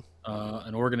 Mm-hmm.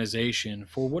 an organization,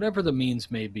 for whatever the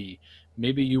means may be,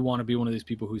 maybe you want to be one of these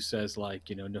people who says, like,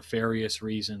 nefarious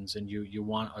reasons, and you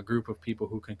want a group of people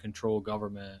who can control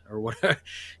government or whatever.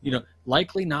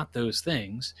 Likely not those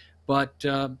things, but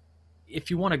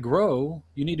if you want to grow,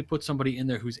 you need to put somebody in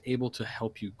there who's able to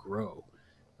help you grow.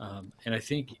 And I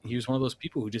think he was one of those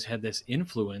people who just had this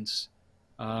influence.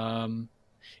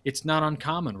 It's not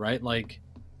uncommon, right? Like,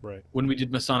 Right. when we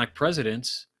did Masonic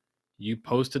presidents, you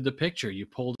posted the picture, you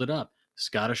pulled it up.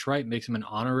 Scottish Rite makes him an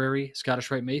honorary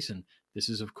Scottish Rite Mason. This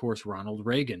is, of course, Ronald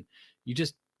Reagan. You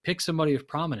just pick somebody of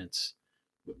prominence.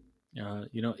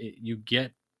 You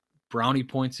get brownie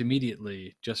points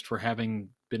immediately just for having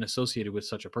been associated with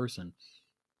such a person.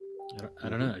 I don't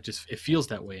Mm-hmm. know. It feels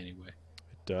that way anyway.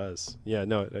 It does. Yeah.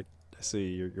 No. I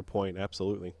see your point.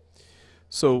 Absolutely.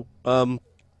 So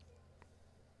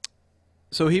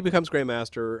so he becomes Grand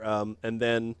Master, and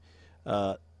then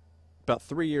about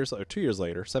 3 years or 2 years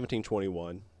later,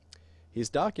 1721, he's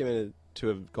documented to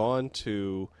have gone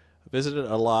to visited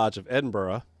a lodge of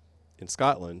Edinburgh in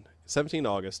Scotland, 17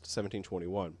 August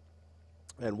 1721.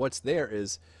 And what's there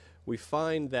is we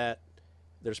find that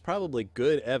there's probably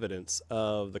good evidence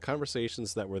of the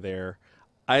conversations that were there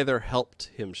either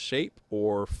helped him shape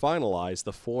or finalize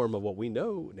the form of what we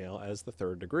know now as the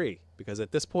third degree. Because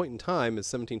at this point in time, in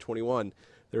 1721,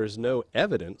 there is no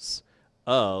evidence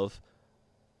of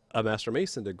a Master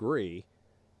Mason degree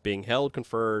being held,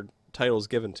 conferred, titles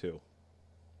given to.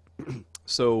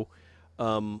 So,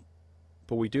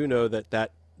 but we do know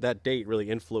that date really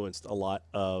influenced a lot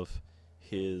of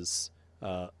his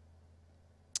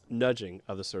nudging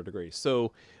of the third degree.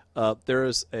 So there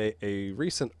is a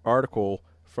recent article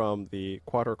from the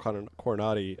Quattro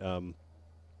Coronati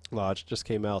Lodge, just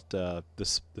came out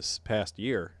this past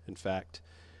year, in fact,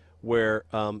 where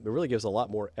it really gives a lot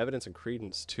more evidence and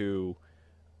credence to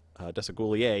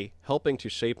Desaguliers helping to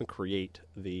shape and create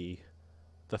the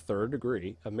third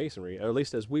degree of Masonry, or at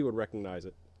least as we would recognize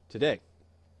it today.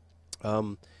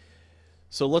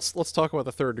 So let's talk about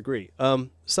the third degree.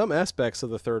 Some aspects of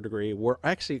the third degree were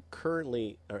actually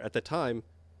currently, or at the time,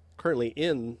 currently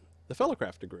in the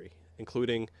fellowcraft degree,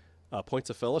 including points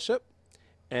of fellowship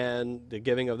and the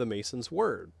giving of the Mason's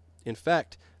word. In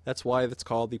fact, that's why it's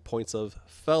called the points of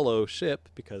fellowship,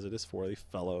 because it is for the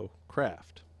fellow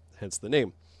craft, hence the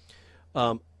name.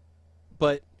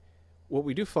 But what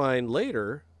we do find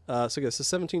later, so this is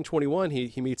 1721,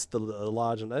 he meets the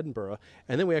lodge in Edinburgh,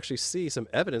 and then we actually see some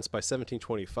evidence by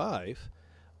 1725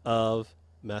 of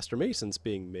Master Masons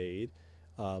being made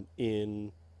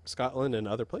in Scotland and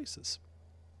other places.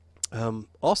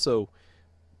 Also,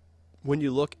 when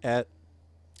you look at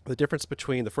the difference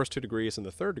between the first two degrees and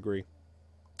the third degree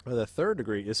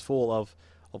is full of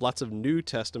lots of New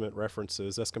Testament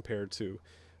references as compared to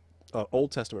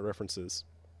Old Testament references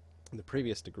in the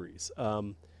previous degrees.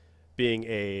 Being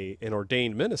an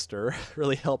ordained minister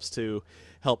really helps to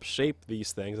help shape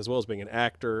these things, as well as being an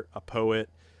actor, a poet,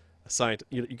 a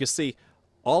scientist. You can see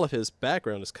all of his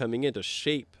background is coming in to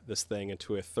shape this thing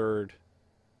into a third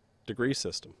degree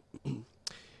system.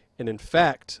 And in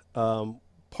fact,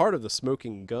 part of the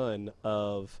smoking gun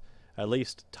of at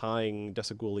least tying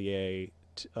Desaguliers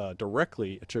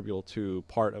directly attributable to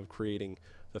part of creating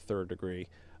the third degree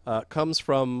comes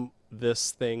from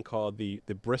this thing called the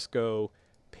Briscoe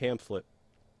pamphlet.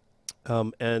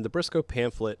 And the Briscoe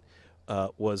pamphlet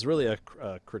was really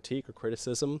a critique or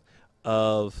criticism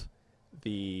of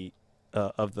the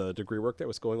of the degree work that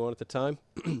was going on at the time.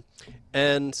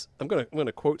 And I'm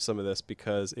gonna quote some of this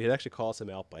because it actually calls him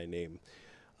out by name,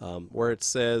 where it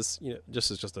says,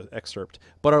 just an excerpt.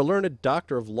 But our learned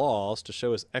doctor of laws, to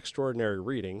show his extraordinary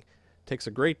reading, takes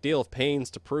a great deal of pains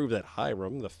to prove that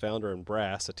Hiram, the founder in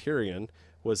brass, a Tyrian,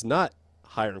 was not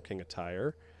Hiram King of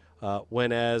Tyre,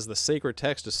 when as the sacred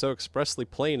text is so expressly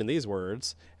plain in these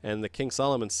words, and the King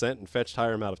Solomon sent and fetched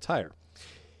Hiram out of Tyre.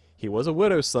 He was a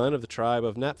widow's son of the tribe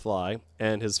of Naphtali,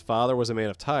 and his father was a man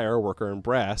of Tyre, a worker in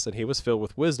brass, and he was filled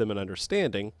with wisdom and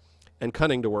understanding, and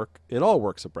cunning to work in all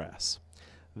works of brass.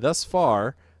 Thus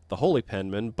far, the holy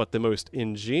penman, but the most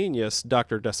ingenious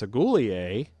Dr.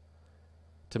 Desaguliers,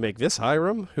 to make this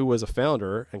Hiram, who was a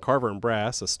founder and carver in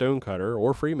brass, a stonecutter,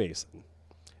 or Freemason,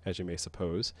 as you may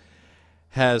suppose,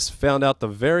 has found out the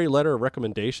very letter of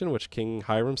recommendation which King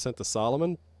Hiram sent to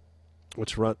Solomon,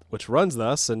 which runs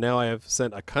thus: and now I have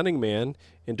sent a cunning man,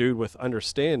 endued with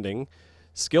understanding,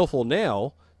 skillful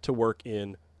now to work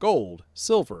in gold,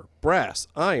 silver, brass,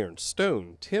 iron,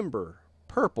 stone, timber,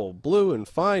 purple, blue, and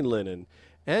fine linen,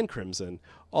 and crimson,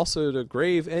 also to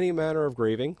grave any manner of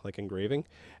graving, like engraving,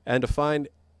 and to find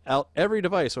out every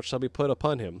device which shall be put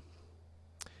upon him.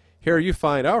 Here you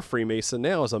find our Freemason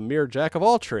now as a mere jack of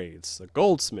all trades, a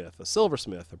goldsmith, a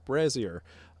silversmith, a brazier,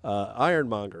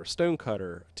 ironmonger,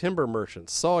 stonecutter, timber merchant,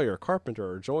 sawyer, carpenter,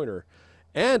 or joiner,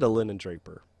 and a linen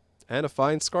draper, and a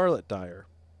fine scarlet dyer.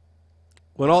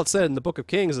 When all it's said in the Book of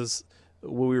Kings is,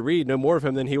 will we read no more of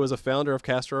him than he was a founder of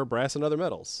castor or brass and other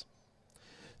metals.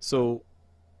 So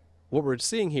what we're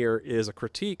seeing here is a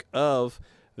critique of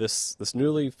this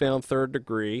newly found third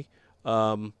degree.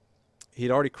 He'd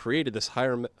already created this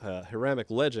Hiramic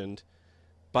legend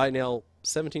by now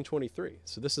 1723.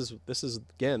 So this is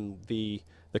again the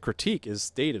critique is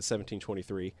dated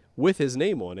 1723 with his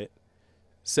name on it,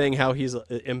 saying how he's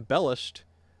embellished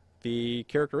the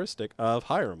characteristic of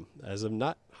Hiram as of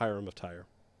not Hiram of Tyre,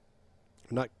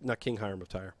 not King Hiram of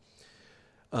Tyre.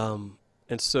 And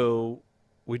so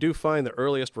we do find the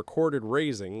earliest recorded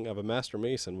raising of a master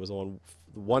mason was on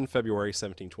 1 February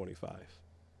 1725,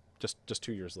 just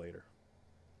 2 years later.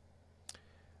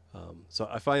 So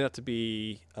I find that to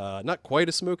be not quite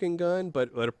a smoking gun, but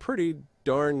a pretty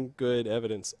darn good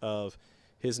evidence of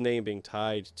his name being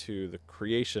tied to the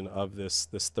creation of this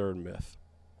third myth.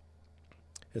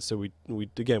 And so we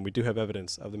do have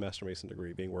evidence of the Master Mason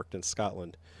degree being worked in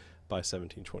Scotland by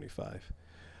 1725.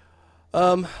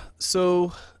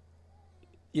 So,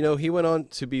 he went on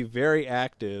to be very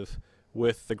active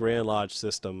with the Grand Lodge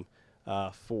system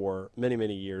for many,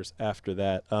 many years after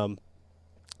that.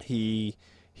 He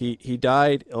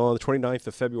died on the 29th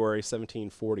of February,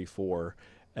 1744,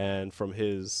 and from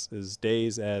his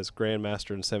days as Grand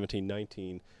Master in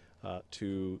 1719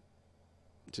 to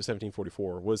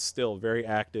 1744 was still very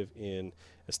active in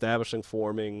establishing,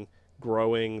 forming,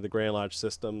 growing the Grand Lodge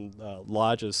system.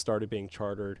 Lodges started being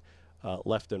chartered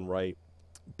left and right,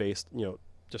 based,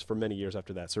 just for many years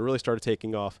after that. So it really started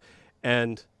taking off,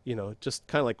 and just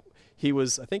kind of like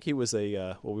I think he was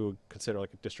a what we would consider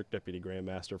like a district deputy Grand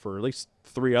Master for at least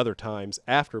 3 other times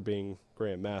after being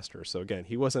Grand Master. So again,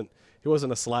 he wasn't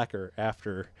a slacker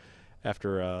after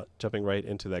jumping right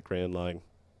into that grand line.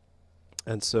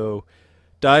 And so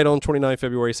died on 29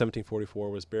 February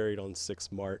 1744, was buried on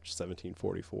 6 March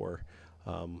 1744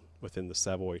 within the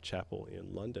Savoy Chapel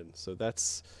in London. So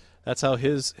that's how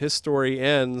his story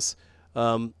ends.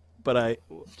 But I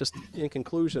just, in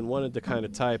conclusion, wanted to kind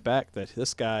of tie it back that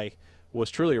this guy was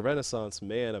truly a Renaissance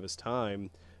man of his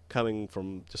time, coming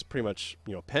from just pretty much,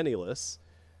 penniless,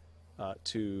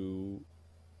 to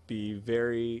be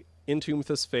very in tune with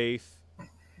his faith,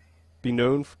 be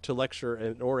known to lecture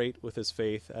and orate with his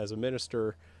faith as a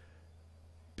minister,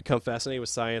 become fascinated with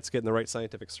science, get in the right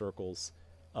scientific circles,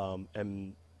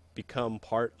 and become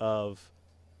part of,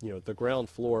 the ground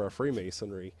floor of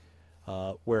Freemasonry.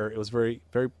 Where it was very,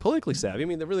 very politically savvy. I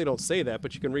mean, they really don't say that,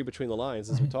 but you can read between the lines,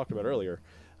 as we talked about earlier.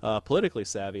 Politically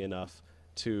savvy enough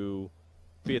to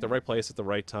be at the right place at the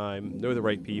right time, know the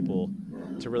right people,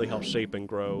 to really help shape and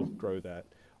grow that.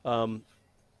 And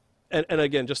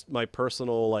again, just my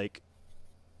personal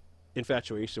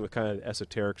infatuation with kind of the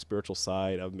esoteric spiritual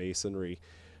side of Masonry.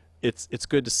 It's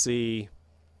good to see.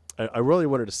 I really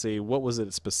wanted to see what was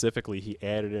it specifically he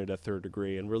added into that third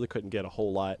degree, and really couldn't get a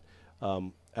whole lot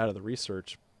out of the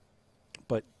research,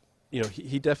 but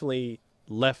he definitely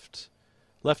left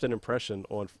an impression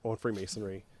on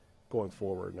Freemasonry going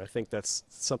forward, and I think that's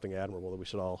something admirable that we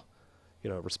should all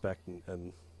respect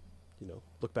and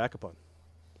look back upon.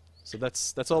 So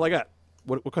that's all I got.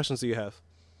 What questions do you have?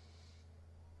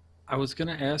 I was going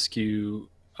to ask you,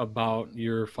 about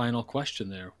your final question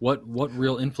there. What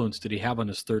real influence did he have on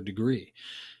his third degree?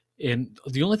 And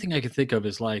the only thing I can think of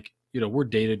is like, we're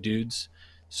data dudes.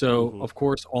 So Mhm. of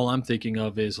course, all I'm thinking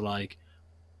of is like,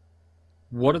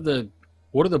 what are the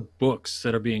books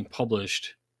that are being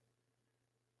published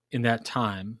in that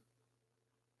time?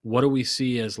 What do we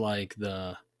see as like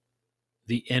the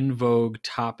en vogue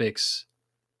topics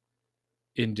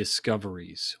in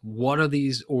discoveries? What are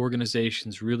these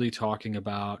organizations really talking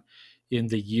about in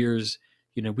the years?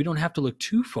 We don't have to look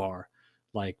too far,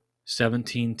 like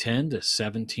 1710 to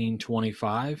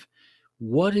 1725.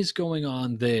 What is going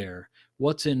on there?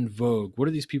 What's in vogue? What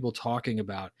are these people talking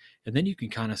about? And then you can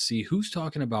kind of see who's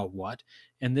talking about what,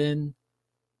 and then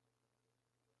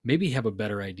maybe have a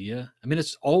better idea. I mean,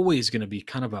 it's always going to be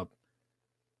kind of a,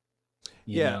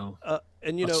 you Yeah, know,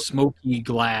 and a smoky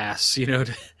glass, to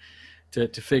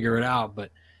figure it out.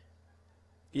 But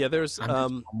yeah, there's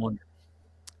I'm wondering.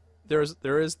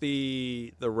 there is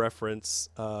the reference,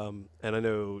 and I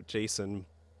know Jason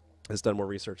has done more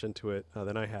research into it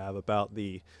than I have about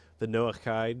the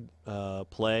Noachide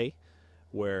play,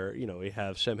 where we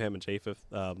have Shem, Ham, and Japheth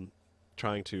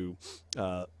trying to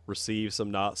receive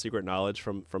some secret knowledge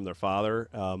from their father,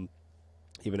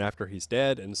 even after he's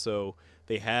dead, and so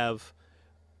they have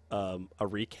a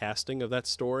recasting of that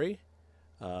story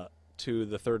to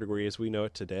the third degree as we know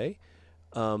it today.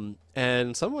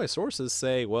 And some of my sources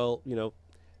say, well,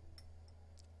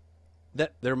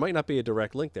 that there might not be a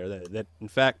direct link there. That in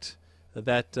fact,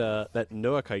 that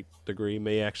Noachite degree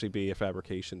may actually be a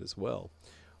fabrication as well.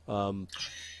 Hammy?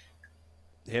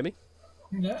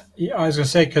 Yeah, I was going to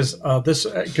say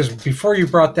because before you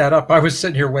brought that up, I was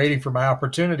sitting here waiting for my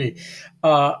opportunity.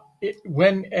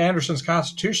 When Anderson's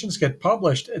constitutions get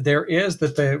published, there is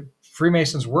that the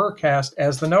Freemasons were cast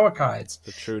as the Noachides,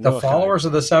 The true the Noachide. followers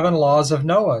of the 7 laws of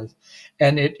Noah,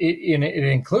 and it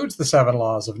includes the 7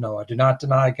 laws of Noah: do not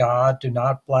deny God, do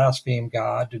not blaspheme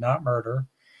God, do not murder,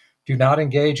 do not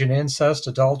engage in incest,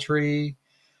 adultery,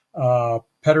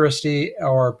 pederasty,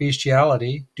 or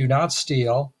bestiality, do not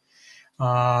steal.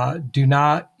 Do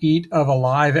not eat of a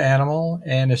live animal,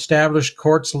 and establish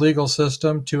court's legal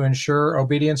system to ensure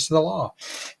obedience to the law.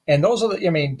 And those are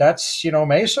that's,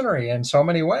 Masonry in so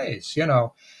many ways,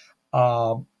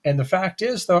 and the fact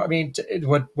is, though,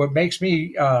 what makes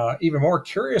me even more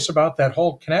curious about that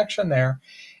whole connection there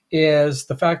is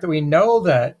the fact that we know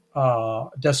that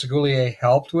Desaguliers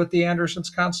helped with the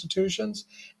Anderson's constitutions,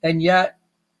 and yet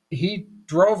he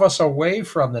drove us away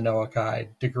from the Noachide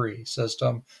degree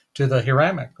system to the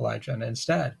Hiramic legend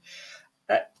instead.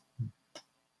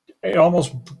 It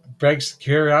almost begs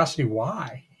curiosity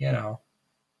why, Yeah.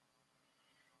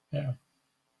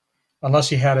 Unless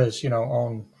he had his,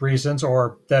 own reasons,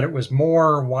 or that it was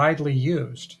more widely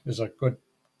used is a good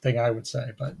thing, I would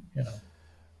say. But,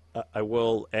 I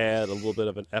will add a little bit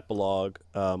of an epilogue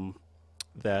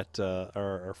that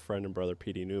our friend and brother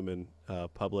P.D. Newman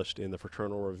published in the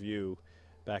Fraternal Review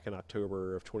back in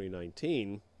October of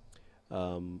 2019,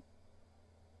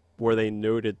 where they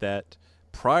noted that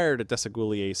prior to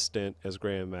Desaguliers' stint as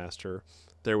Grand Master,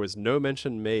 there was no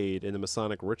mention made in the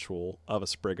Masonic ritual of a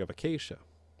sprig of acacia.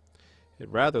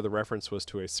 Rather, the reference was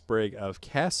to a sprig of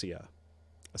cassia,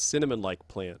 a cinnamon-like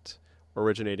plant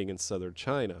originating in southern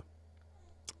China.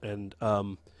 And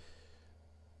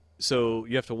so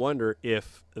you have to wonder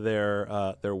if there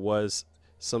was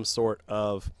some sort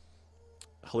of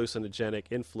hallucinogenic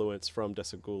influence from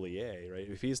Desaguliers, right?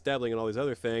 If he's dabbling in all these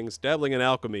other things, dabbling in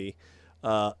alchemy,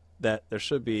 that there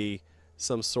should be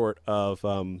some sort of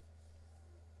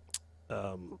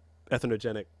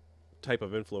ethnogenic type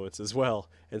of influence as well.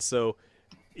 And so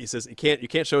he says you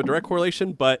can't show a direct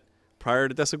correlation, but prior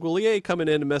to Desaguliers coming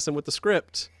in and messing with the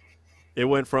script, it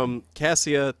went from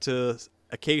cassia to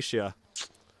acacia.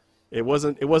 It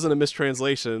wasn't a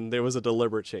mistranslation. There was a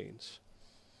deliberate change.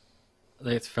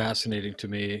 That's fascinating to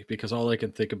me because all I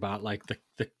can think about, like the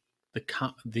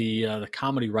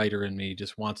comedy writer in me,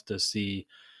 just wants to see,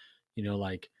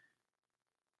 like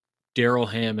Daryl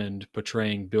Hammond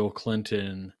portraying Bill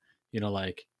Clinton,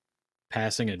 like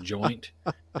passing a joint,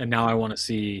 and now I want to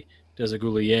see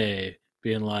Desaguliers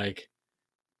being like,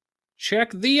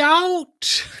 "Check thee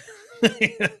out."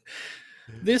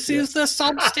 This is the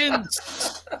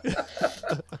substance,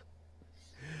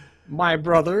 my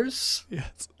brothers.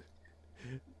 Yes.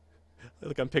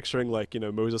 Like I'm picturing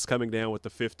Moses coming down with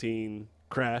the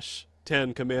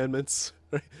 10 commandments,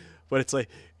 right? But it's like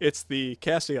it's the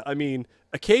cassia. I mean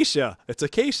acacia. It's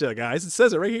acacia, guys. It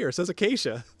says it right here. It says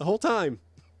acacia the whole time.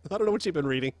 I don't know what you've been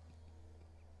reading.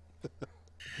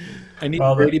 I need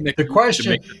Well, Brady the McNeil question- to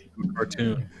make a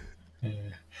cartoon. Yeah.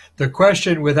 The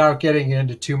question, without getting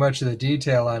into too much of the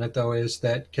detail on it, though, is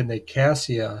that can the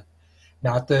cassia,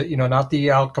 not the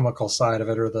alchemical side of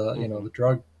it or the Mm-hmm. the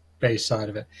drug based side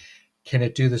of it, can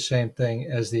it do the same thing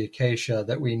as the acacia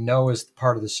that we know is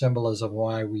part of the symbolism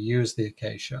why we use the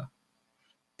acacia?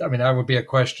 I mean, that would be a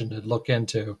question to look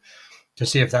into to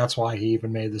see if that's why he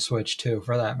even made the switch too,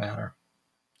 for that matter.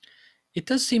 It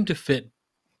does seem to fit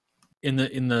in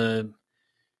the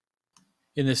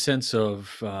sense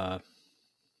of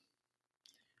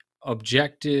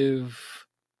objective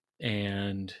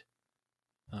and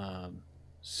um,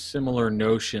 similar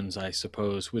notions, I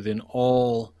suppose, within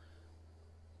all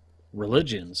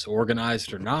religions,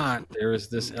 organized or not. There is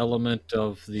this element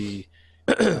of the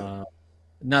uh,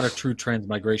 not a true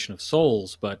transmigration of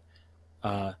souls, but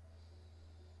uh,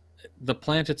 the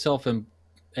plant itself,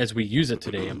 as we use it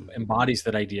today, embodies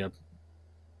that idea.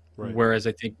 Right. Whereas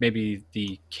I think maybe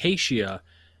the acacia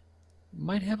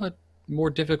might have a more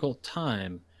difficult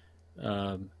time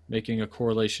making a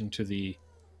correlation to the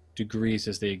degrees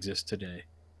as they exist today.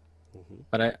 Mm-hmm.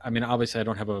 But I mean, obviously, I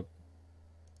don't have a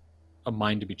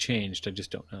mind to be changed. I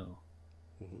just don't know.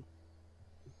 Mm-hmm.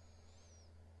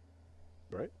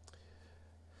 Right.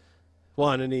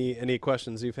 Juan, any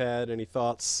questions you've had? Any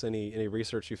thoughts? Any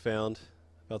research you found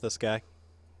about this guy?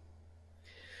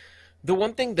 The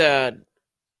one thing that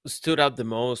stood out the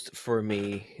most for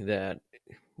me, that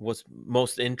was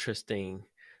most interesting,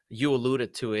 you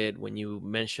alluded to it when you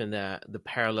mentioned that the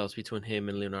parallels between him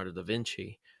and Leonardo da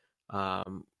Vinci.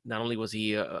 Not only was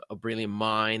he a brilliant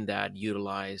mind that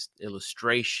utilized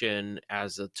illustration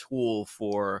as a tool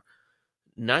for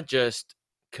not just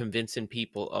convincing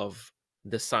people of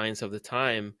the science of the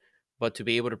time, but to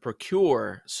be able to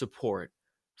procure support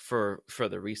for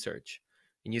further research.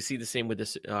 And you see the same with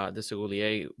this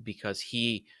Desaguliers, because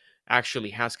he actually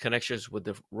has connections with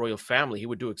the royal family. He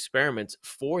would do experiments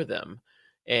for them,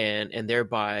 and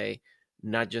thereby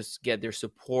not just get their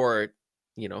support,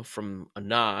 from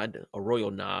a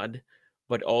royal nod,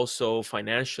 but also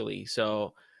financially.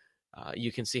 So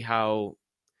you can see how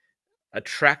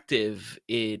attractive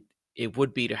it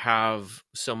would be to have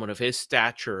someone of his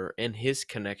stature and his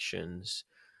connections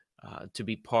to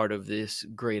be part of this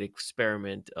great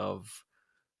experiment of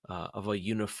a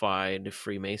unified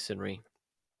Freemasonry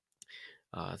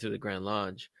through the Grand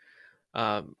Lodge.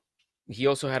 Um, he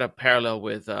also had a parallel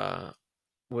with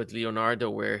Leonardo,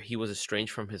 where he was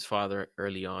estranged from his father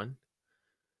early on.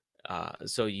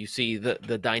 So you see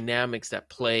the dynamics that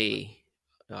play.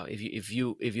 If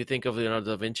you think of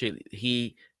Leonardo da Vinci,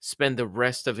 he spent the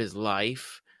rest of his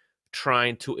life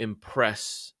trying to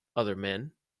impress other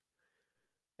men,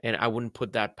 and I wouldn't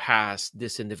put that past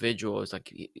this individual. It's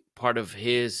like part of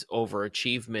his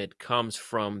overachievement comes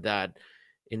from that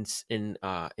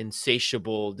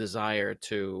insatiable desire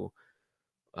to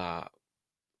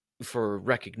for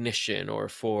recognition or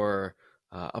for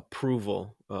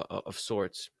approval of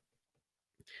sorts.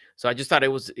 So I just thought it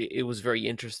was very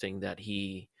interesting that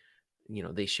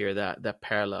they share that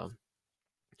parallel.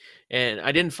 And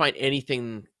I didn't find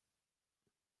anything,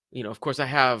 of course I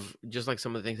have, just like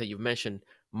some of the things that you've mentioned,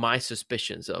 my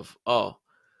suspicions of, oh,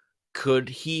 could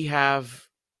he have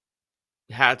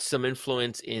had some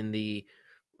influence in the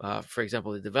for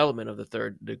example, the development of the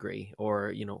third degree,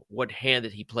 or what hand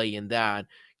did he play in that,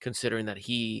 considering that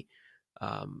he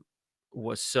um,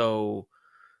 was so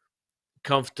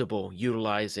comfortable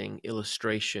utilizing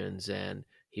illustrations, and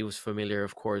he was familiar,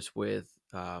 of course, with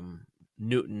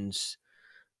Newton's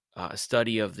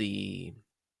study of the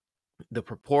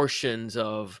proportions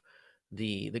of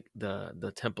the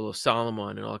Temple of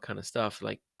Solomon and all kind of stuff.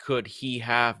 Like, could he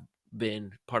have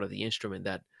been part of the instrument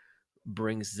that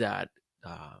brings that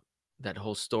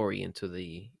whole story into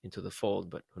the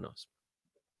fold? But who knows?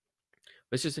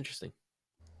 But it's just interesting.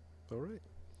 All right.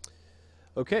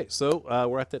 Okay, so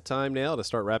we're at that time now to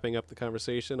start wrapping up the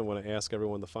conversation. I want to ask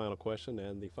everyone the final question,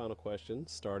 and the final question,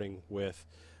 starting with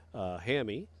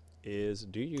Hammy, is: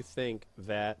 do you think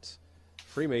that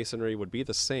Freemasonry would be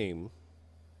the same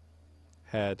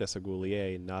had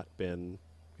Desaguliers not been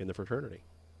in the fraternity?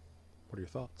 What are your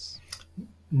thoughts?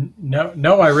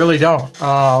 No, I really don't.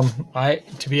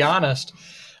 To be honest,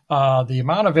 the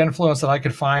amount of influence that I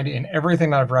could find in everything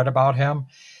that I've read about him,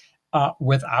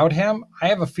 without him, I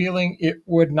have a feeling it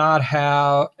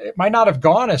might not have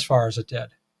gone as far as it did.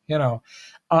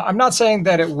 I'm not saying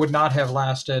that it would not have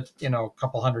lasted, a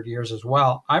couple hundred years as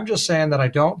well. I'm just saying that I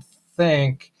don't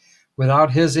think,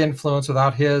 without his influence,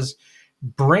 without his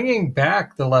bringing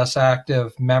back the less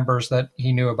active members that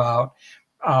he knew about,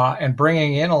 and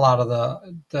bringing in a lot of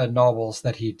the nobles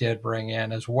that he did bring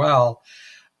in as well,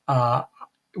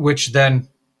 which then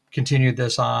continued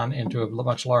this on into a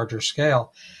much larger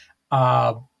scale,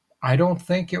 I don't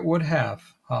think it would have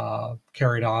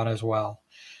carried on as well.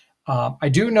 I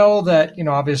do know that,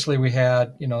 obviously we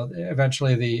had,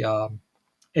 eventually the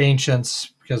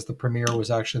ancients, because the premier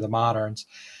was actually the moderns,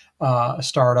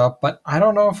 startup, but I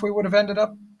don't know if we would have ended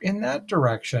up in that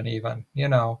direction even,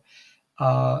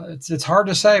 it's hard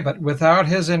to say, but without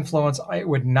his influence, it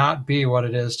would not be what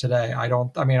it is today. I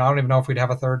don't even know if we'd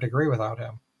have a third degree without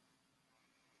him.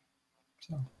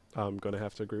 So I'm going to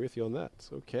have to agree with you on that.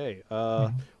 Okay.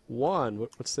 mhm. Juan,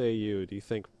 what say you? Do you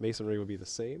think Masonry would be the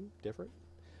same, different,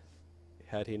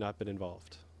 had he not been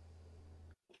involved?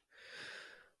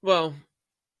 Well,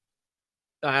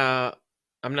 I'm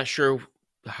not sure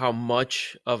how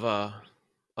much of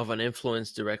an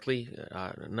influence directly.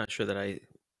 I'm not sure that I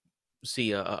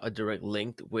see a direct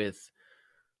link with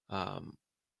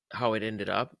how it ended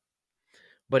up,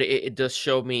 but it does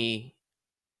show me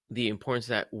the importance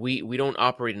that we don't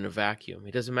operate in a vacuum.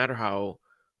 It doesn't matter how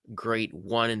great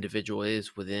one individual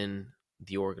is within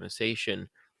the organization.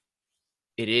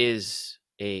 It's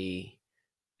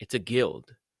a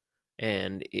guild,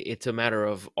 and it's a matter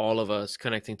of all of us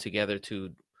connecting together to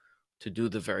do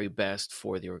the very best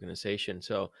for the organization.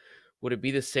 So would it be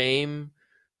the same?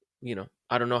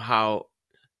 I don't know how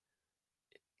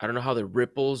the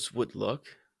ripples would look.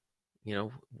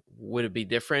 Would it be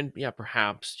different? Yeah,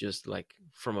 perhaps, just like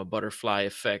from a butterfly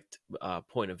effect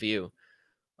point of view.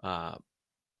 Uh,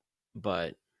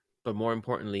 but more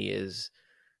importantly is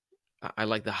I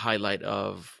like the highlight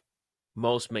of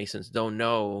most Masons don't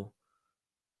know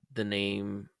the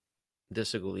name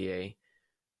Desaguliers,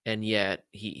 and yet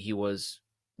he was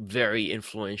very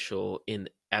influential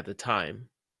at the time.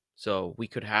 So we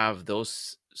could have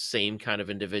those same kind of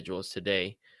individuals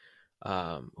today,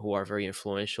 who are very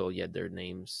influential, yet their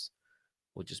names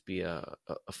will just be a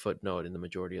footnote in the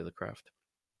majority of the craft.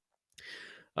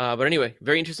 But anyway,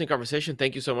 very interesting conversation.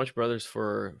 Thank you so much, brothers,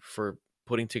 for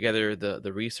putting together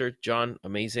the research. John,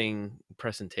 amazing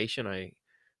presentation.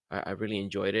 I really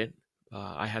enjoyed it.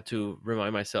 I had to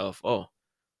remind myself,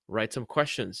 write some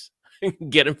questions,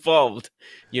 get involved.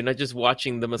 You're not just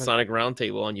watching the Masonic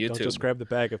Roundtable on YouTube. Don't just grab the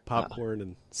bag of popcorn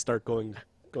and start going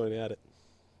at it.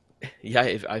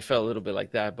 Yeah, I felt a little bit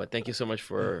like that, but thank you so much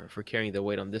for carrying the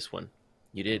weight on this one.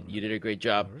 You did a great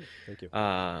job. All right, thank you.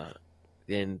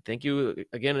 And thank you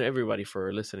again, everybody,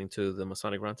 for listening to the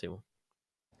Masonic Roundtable.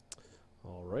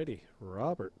 All righty,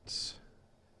 Robert.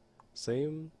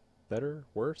 Same, better,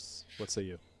 worse? What say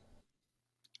you?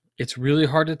 It's really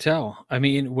hard to tell. I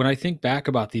mean, when I think back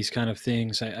about these kind of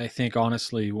things, I think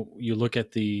honestly, you look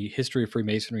at the history of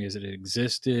Freemasonry as it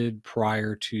existed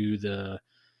prior to the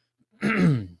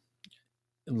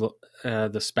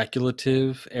the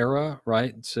speculative era,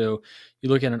 right? So you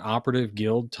look at an operative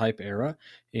guild type era,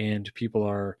 and people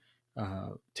are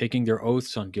taking their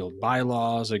oaths on guild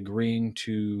bylaws, agreeing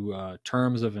to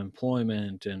terms of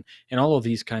employment, and all of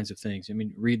these kinds of things. I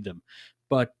mean, read them,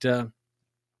 but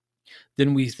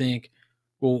then we think,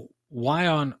 well, why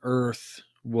on earth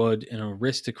would an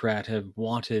aristocrat have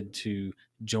wanted to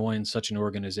join such an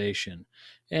organization?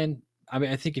 And I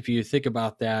mean, I think if you think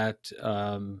about that,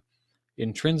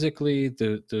 intrinsically,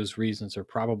 those reasons are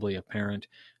probably apparent.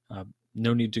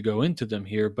 No need to go into them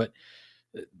here, but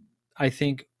I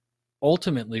think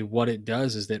ultimately what it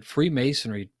does is that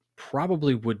Freemasonry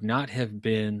probably would not have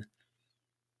been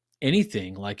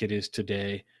anything like it is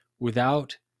today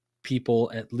without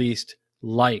people at least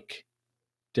like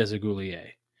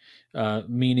Desaguliers,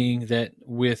 meaning that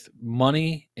with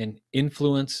money and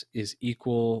influence is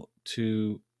equal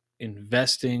to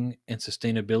investing and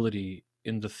sustainability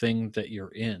in the thing that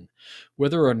you're in,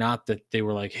 whether or not that they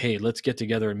were like, hey, let's get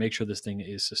together and make sure this thing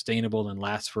is sustainable and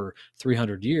lasts for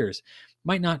 300 years,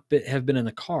 might not have been in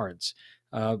the cards,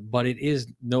 but it is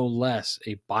no less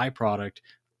a byproduct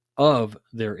of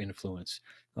their influence.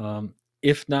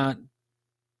 If not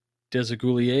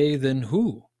Desaguliers, then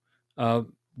who?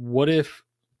 What if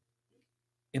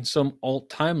in some alt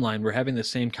timeline we're having the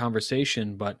same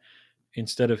conversation, but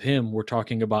instead of him, we're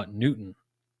talking about Newton?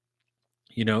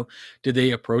 Did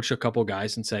they approach a couple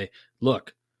guys and say,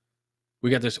 look, we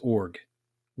got this org,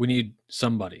 we need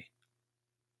somebody?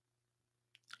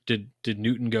 Did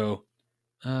Newton go,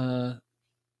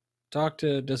 talk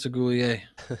to Desaguliers?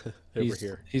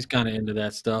 He's kind of into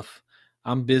that stuff.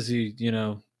 I'm busy,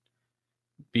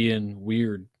 being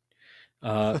weird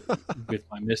with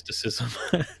my mysticism,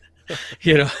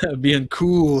 being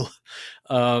cool.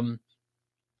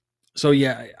 So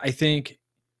yeah, I think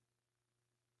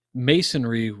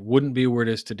Masonry wouldn't be where it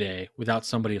is today without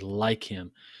somebody like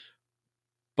him.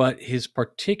 But his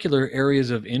particular areas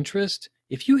of interest,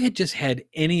 if you had just had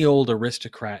any old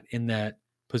aristocrat in that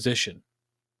position,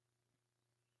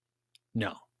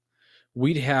 no,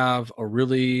 we'd have a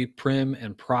really prim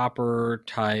and proper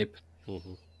type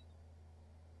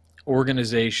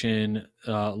organization,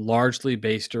 largely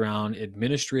based around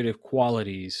administrative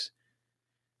qualities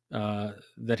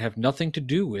that have nothing to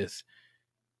do with,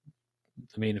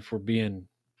 I mean, if we're being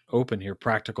open here,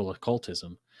 practical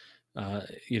occultism,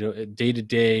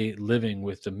 day-to-day living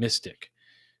with the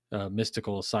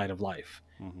mystical side of life.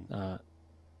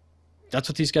 That's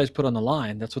what these guys put on the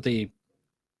line. That's what they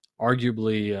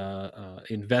arguably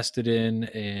invested in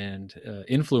and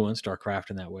influenced our craft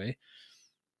in that way.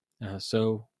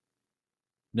 So,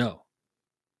 no.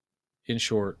 In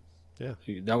short, yeah,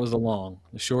 that was the long.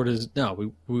 The short is no.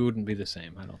 We wouldn't be the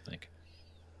same, I don't think.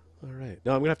 All right.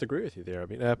 No, I'm gonna have to agree with you there. I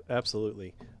mean,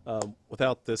 absolutely.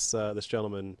 Without this this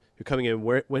gentleman who coming in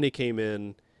when he came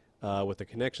in, with the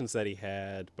connections that he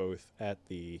had, both at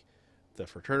the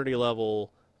fraternity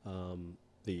level,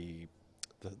 the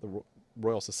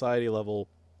Royal Society level,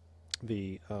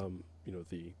 the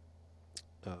the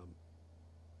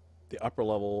upper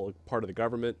level part of the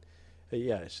government.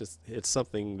 Yeah, it's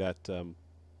something that the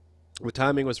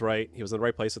timing was right. He was in the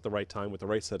right place at the right time with the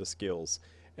right set of skills,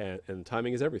 and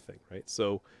timing is everything, right?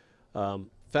 So,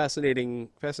 fascinating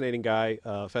guy,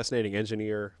 fascinating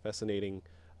engineer, fascinating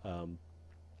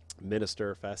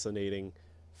minister, fascinating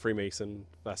Freemason,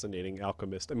 fascinating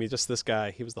alchemist. I mean, just this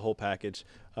guy, he was the whole package,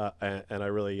 and I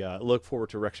really look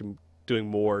forward to actually doing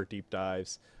more deep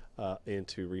dives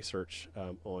into research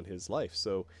on his life.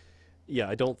 So, yeah,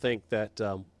 I don't think that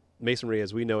Masonry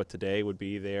as we know it today would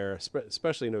be there,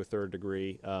 especially no third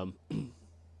degree,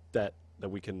 that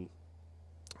we can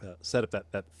set up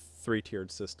that three-tiered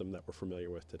system that we're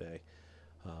familiar with today.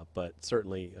 But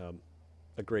certainly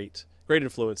a great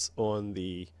influence on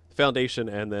the foundation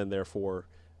and then therefore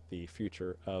the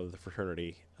future of the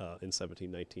fraternity in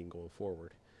 1719 going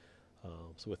forward.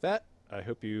 So with that, I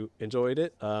hope you enjoyed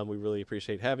it. We really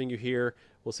appreciate having you here.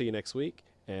 We'll see you next week,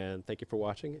 and thank you for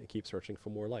watching, and keep searching for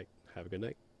more light. Have a good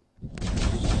night.